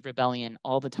acts of rebellion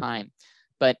all the time.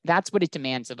 But that's what it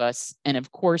demands of us. And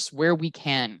of course, where we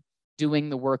can, doing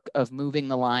the work of moving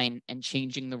the line and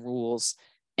changing the rules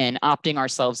and opting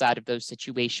ourselves out of those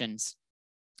situations.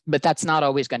 But that's not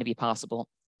always going to be possible.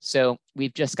 So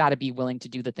we've just got to be willing to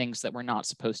do the things that we're not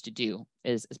supposed to do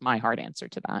is my hard answer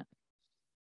to that.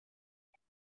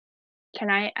 Can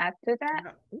I add to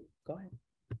that? Go ahead.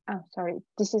 Oh, sorry.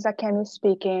 This is Akemi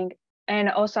speaking. And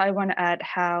also I want to add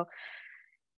how,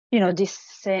 you know, these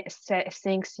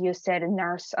things you said,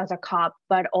 nurse as a cop,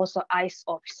 but also ICE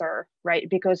officer, right?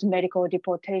 Because medical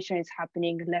deportation is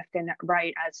happening left and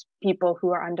right as people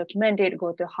who are undocumented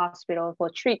go to hospital for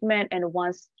treatment. And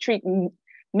once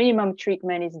minimum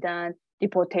treatment is done,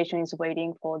 deportation is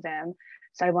waiting for them.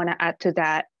 So I want to add to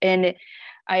that. And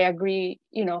I agree,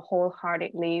 you know,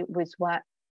 wholeheartedly with what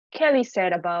Kelly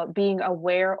said about being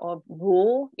aware of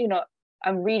rule. You know,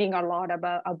 I'm reading a lot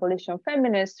about abolition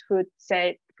feminists who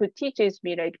teaches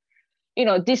me like, you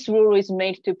know, this rule is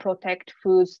made to protect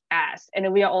whose ass.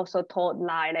 And we are also told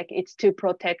lie, like it's to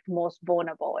protect most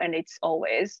vulnerable. And it's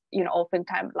always, you know,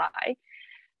 oftentimes lie.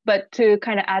 But to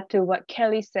kind of add to what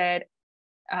Kelly said,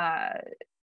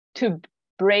 to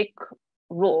break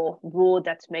rule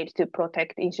that's made to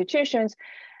protect institutions,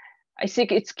 I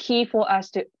think it's key for us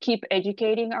to keep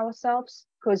educating ourselves,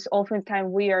 because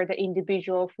oftentimes we are the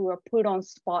individual who are put on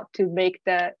spot to make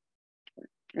the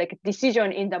like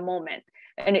decision in the moment.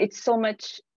 And it's so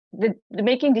much, the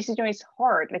making decision is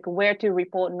hard, like where to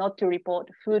report, not to report,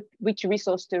 which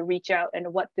resource to reach out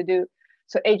and what to do.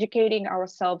 So educating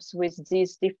ourselves with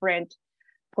these different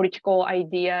political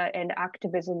idea and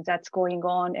activism that's going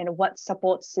on and what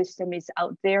support system is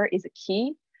out there is a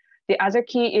key. The other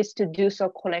key is to do so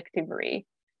collectively,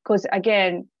 because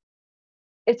again,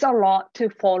 it's a lot to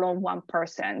fall on one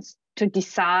person's to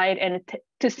decide and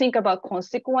to think about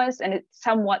consequence and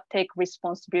somewhat take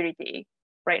responsibility,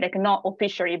 right? Like not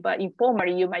officially, but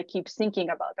informally, you might keep thinking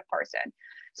about the person.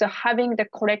 So having the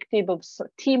collective of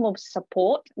team of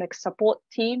support, like support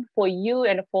team for you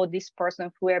and for this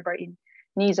person, whoever in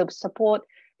needs of support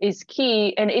is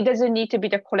key. And it doesn't need to be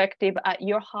the collective at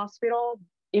your hospital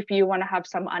if you want to have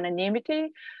some anonymity,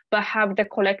 but have the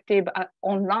collective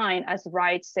online, as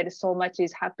Wright said, so much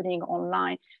is happening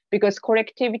online, because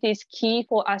collectivity is key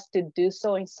for us to do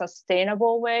so in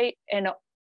sustainable way. And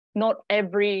not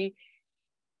every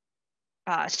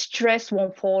stress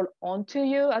won't fall onto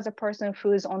you as a person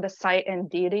who is on the site and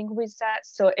dealing with that.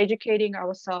 So educating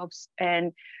ourselves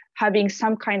and having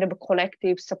some kind of a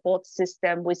collective support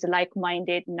system with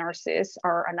like-minded nurses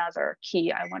are another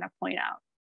key I want to point out.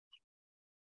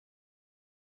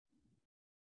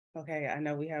 Okay, I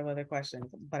know we have other questions,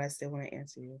 but I still want to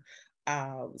answer you.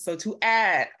 So to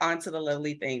add onto the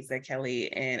lovely things that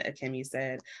Kelly and Akemi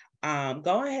said,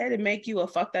 go ahead and make you a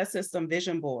fuck that system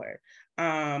vision board.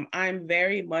 I'm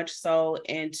very much so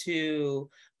into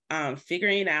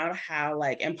figuring out how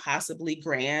like impossibly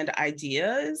grand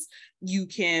ideas, you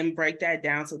can break that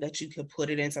down so that you can put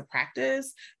it into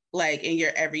practice, like in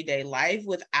your everyday life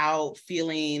without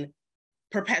feeling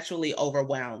perpetually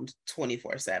overwhelmed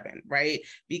 24/7, right?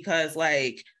 Because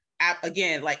like,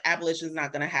 again, like abolition is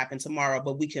not going to happen tomorrow,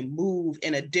 but we can move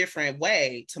in a different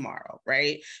way tomorrow,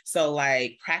 right? So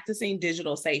like practicing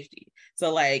digital safety.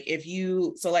 So like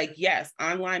yes,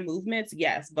 online movements,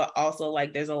 yes, but also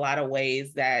like there's a lot of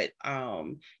ways that there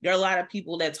are a lot of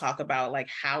people that talk about like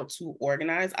how to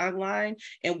organize online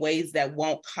in ways that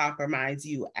won't compromise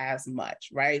you as much,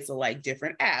 right? So like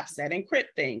different apps that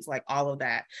encrypt things, like all of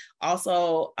that.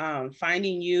 Also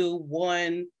finding you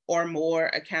one or more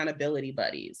accountability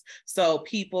buddies. So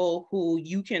people who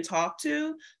you can talk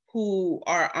to who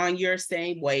are on your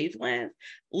same wavelength,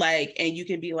 like, and you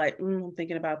can be like, I'm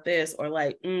thinking about this, or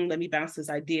like, let me bounce this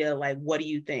idea, like, what do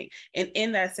you think? And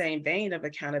in that same vein of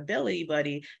accountability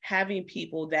buddy, having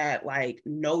people that like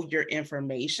know your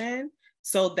information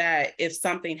so that if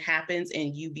something happens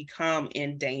and you become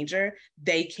in danger,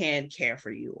 they can care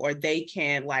for you or they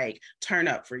can like turn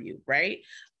up for you, right?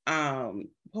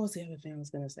 What was the other thing I was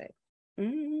gonna say?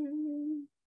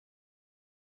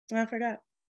 I forgot.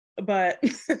 But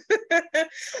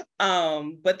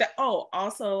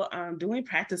also doing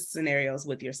practice scenarios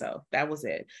with yourself. That was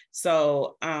it.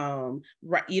 So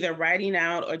either writing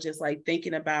out or just like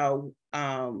thinking about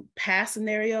past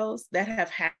scenarios that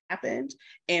have happened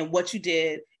and what you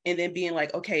did, and then being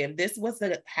like, okay, if this was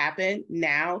to happen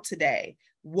now today,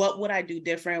 what would I do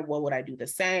different? What would I do the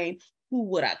same? Who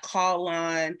would I call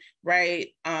on, right?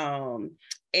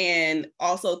 And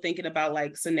also thinking about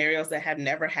like scenarios that have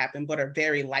never happened, but are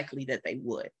very likely that they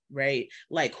would, right?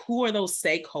 Like who are those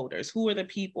stakeholders? Who are the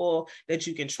people that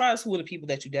you can trust? Who are the people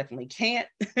that you definitely can't,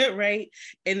 right?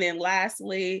 And then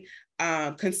lastly,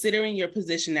 considering your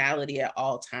positionality at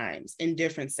all times in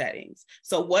different settings.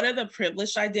 So what are the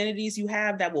privileged identities you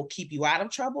have that will keep you out of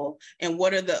trouble? And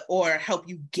what are or help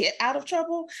you get out of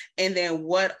trouble? And then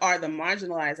what are the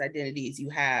marginalized identities you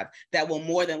have that will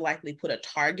more than likely put a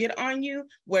target on you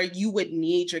where you would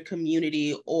need your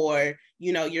community or,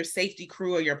 your safety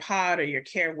crew or your pod or your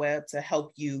care web to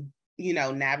help you,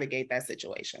 navigate that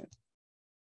situation.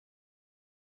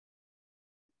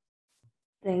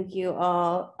 Thank you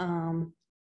all.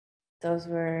 Those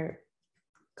were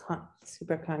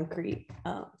super concrete,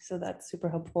 so that's super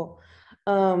helpful.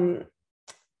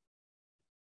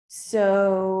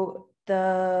 So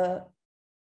the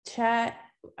chat,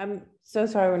 I'm so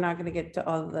sorry we're not going to get to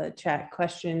all the chat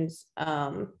questions,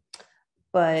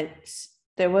 but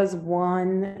there was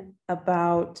one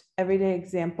about everyday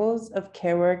examples of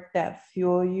care work that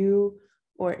fuel you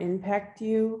or impact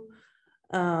you.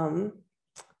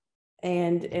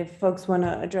 And if folks want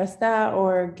to address that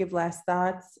or give last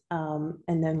thoughts, and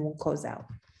then we'll close out.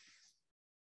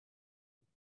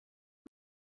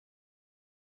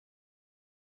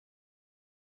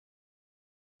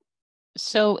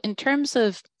 So in terms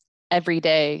of every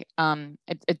day,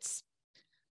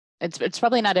 it's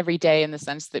probably not every day in the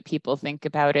sense that people think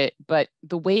about it, but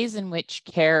the ways in which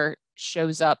care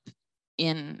shows up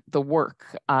in the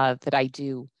work that I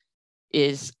do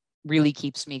really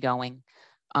keeps me going.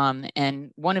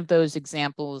 And one of those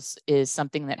examples is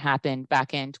something that happened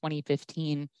back in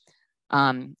 2015.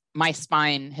 My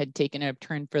spine had taken a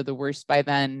turn for the worse by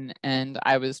then, and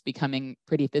I was becoming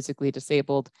pretty physically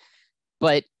disabled.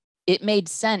 But it made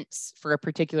sense for a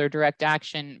particular direct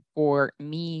action for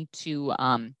me to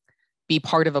be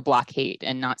part of a blockade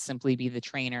and not simply be the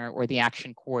trainer or the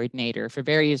action coordinator. For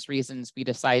various reasons, we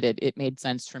decided it made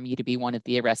sense for me to be one of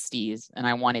the arrestees, and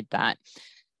I wanted that.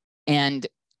 And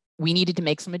we needed to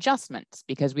make some adjustments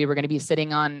because we were going to be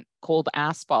sitting on cold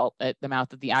asphalt at the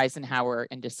mouth of the Eisenhower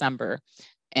in December,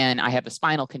 and I have a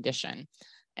spinal condition.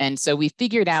 And so we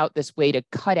figured out this way to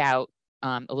cut out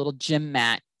a little gym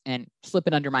mat and slip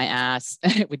it under my ass.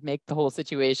 It would make the whole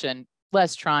situation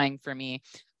less trying for me.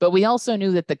 But we also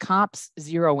knew that the cops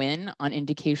zero in on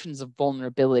indications of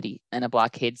vulnerability in a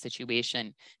blockade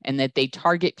situation, and that they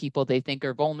target people they think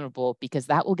are vulnerable because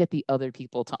that will get the other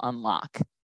people to unlock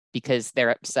because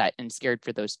they're upset and scared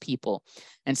for those people.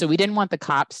 And so we didn't want the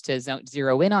cops to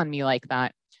zero in on me like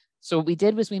that. So what we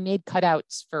did was we made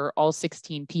cutouts for all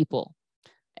 16 people.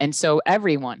 And so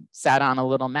everyone sat on a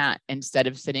little mat instead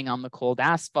of sitting on the cold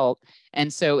asphalt.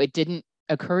 And so it didn't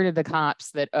occur to the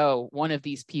cops that, oh, one of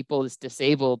these people is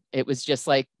disabled. It was just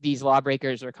like, these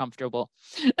lawbreakers are comfortable.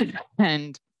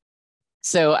 And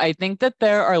so I think that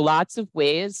there are lots of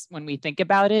ways when we think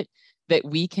about it that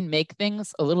we can make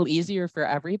things a little easier for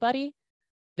everybody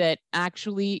that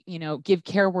actually, give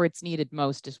care where it's needed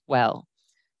most as well.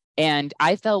 And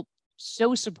I felt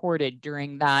so supported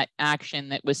during that action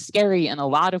that was scary in a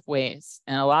lot of ways,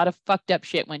 and a lot of fucked up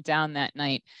shit went down that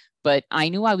night. But I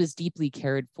knew I was deeply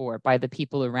cared for by the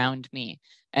people around me,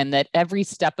 and that every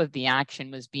step of the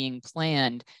action was being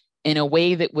planned in a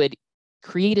way that would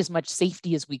create as much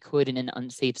safety as we could in an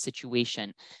unsafe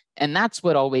situation. And that's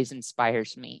what always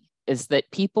inspires me, is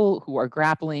that people who are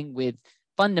grappling with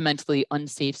fundamentally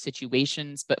unsafe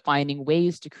situations, but finding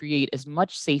ways to create as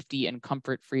much safety and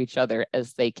comfort for each other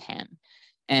as they can.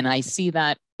 And I see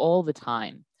that all the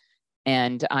time.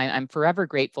 And I'm forever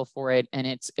grateful for it. And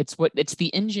it's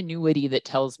the ingenuity that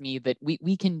tells me that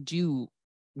we can do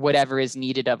whatever is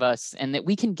needed of us, and that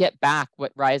we can get back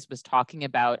what Rise was talking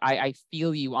about. I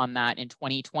feel you on that in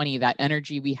 2020, that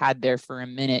energy we had there for a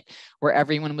minute where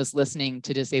everyone was listening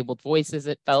to disabled voices.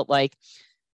 It felt like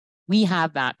we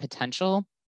have that potential,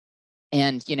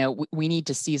 and, you know, we need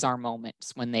to seize our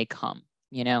moments when they come,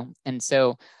 you know? And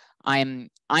so I am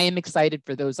excited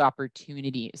for those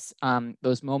opportunities,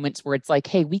 those moments where it's like,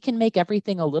 hey, we can make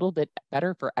everything a little bit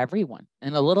better for everyone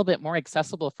and a little bit more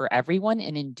accessible for everyone.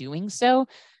 And in doing so,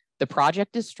 the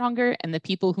project is stronger and the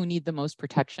people who need the most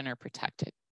protection are protected.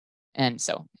 And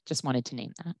so just wanted to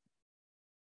name that.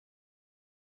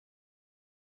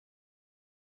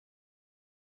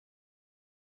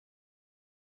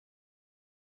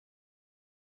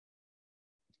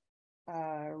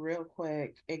 Real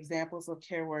quick, examples of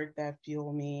care work that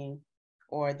fuel me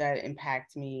or that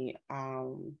impact me.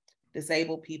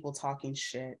 Disabled people talking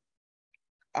shit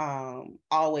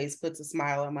always puts a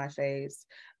smile on my face.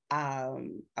 I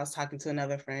was talking to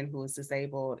another friend who is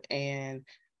disabled, and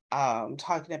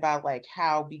talking about like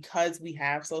how, because we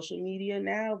have social media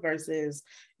now versus,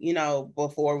 you know,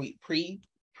 before we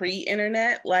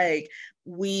pre-internet, like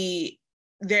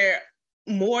there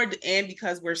more, and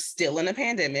because we're still in a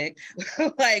pandemic,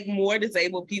 like more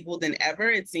disabled people than ever,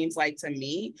 it seems like to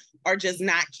me, are just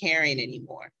not caring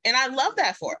anymore. And I love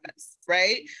that for us,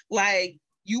 right? Like,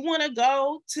 you want to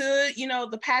go to, you know,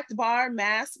 the packed bar,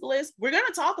 maskless, we're going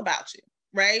to talk about you,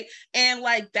 right? And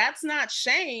like, that's not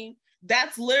shame.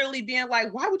 That's literally being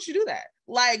like, why would you do that?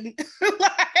 Like,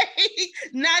 like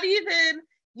not even,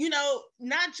 you know,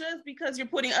 not just because you're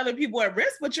putting other people at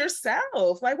risk, but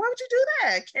yourself. Like, why would you do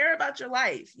that? Care about your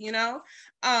life, you know?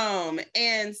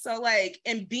 And so like,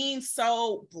 and being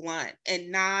so blunt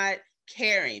and not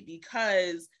caring,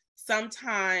 because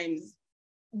sometimes,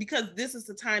 because this is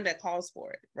the time that calls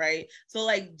for it, right? So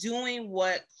like doing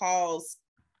what calls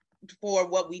for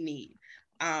what we need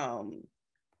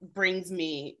brings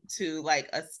me to like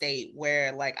a state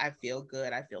where like I feel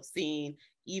good, I feel seen,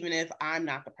 even if I'm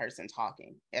not the person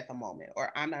talking at the moment,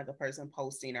 or I'm not the person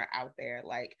posting or out there,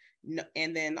 like,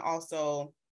 and then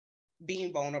also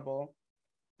being vulnerable,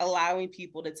 allowing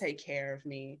people to take care of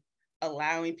me,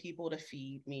 allowing people to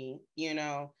feed me, you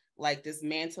know, like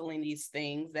dismantling these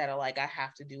things that are like, I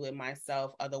have to do it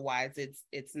myself, otherwise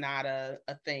it's not a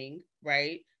thing,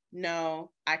 right?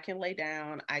 No, I can lay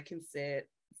down, I can sit,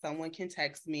 someone can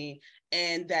text me,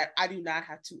 and that I do not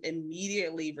have to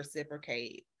immediately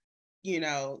reciprocate, you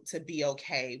know, to be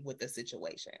okay with the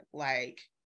situation. Like,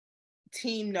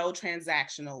 team no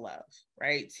transactional love,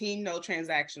 right? Team no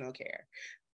transactional care.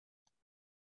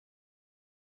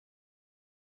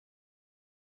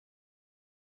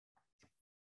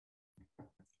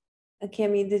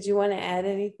 Akemi, did you want to add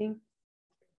anything?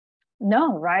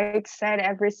 No, right? Said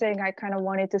everything I kind of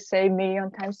wanted to say a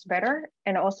million times better.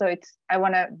 And also I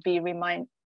want to be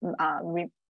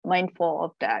mindful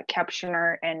of the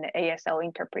captioner and ASL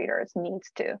interpreters needs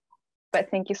too. But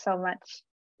thank you so much.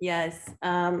 Yes,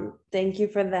 thank you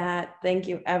for that. Thank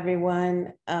you,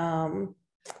 everyone.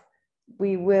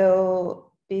 We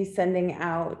will be sending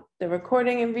out the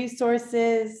recording and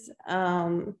resources.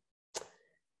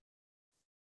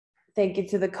 Thank you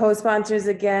to the co-sponsors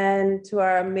again, to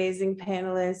our amazing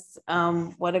panelists.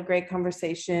 What a great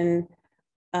conversation.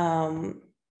 And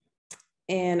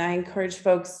I encourage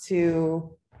folks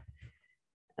to,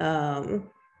 for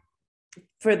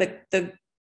the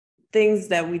things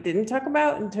that we didn't talk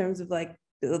about in terms of like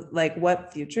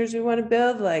what futures we want to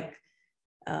build, like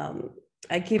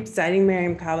I keep citing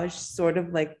Miriam Kalish, sort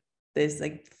of like this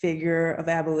like figure of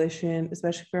abolition,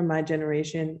 especially for my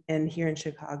generation and here in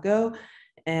Chicago.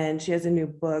 And she has a new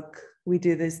book, We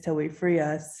Do This Till We Free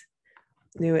Us.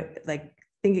 I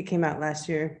think it came out last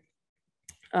year.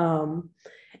 And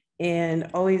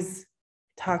always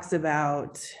talks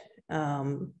about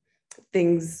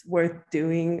things worth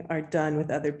doing are done with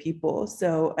other people.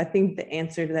 So I think the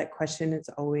answer to that question is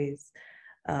always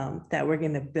that we're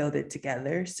gonna build it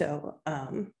together. So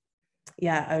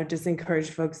yeah, I would just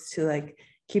encourage folks to like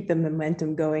keep the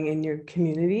momentum going in your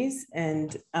communities.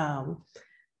 And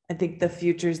I think the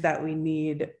futures that we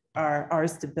need are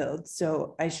ours to build.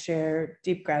 So I share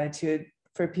deep gratitude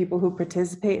for people who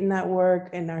participate in that work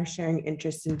and are sharing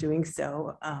interest in doing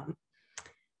so.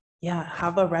 Yeah,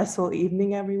 have a restful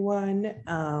evening, everyone.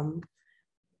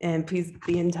 And please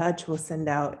be in touch. We'll send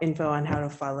out info on how to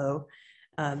follow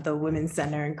the Women's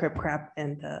Center and Crip Crap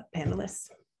and the panelists.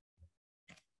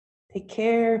 Take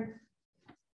care.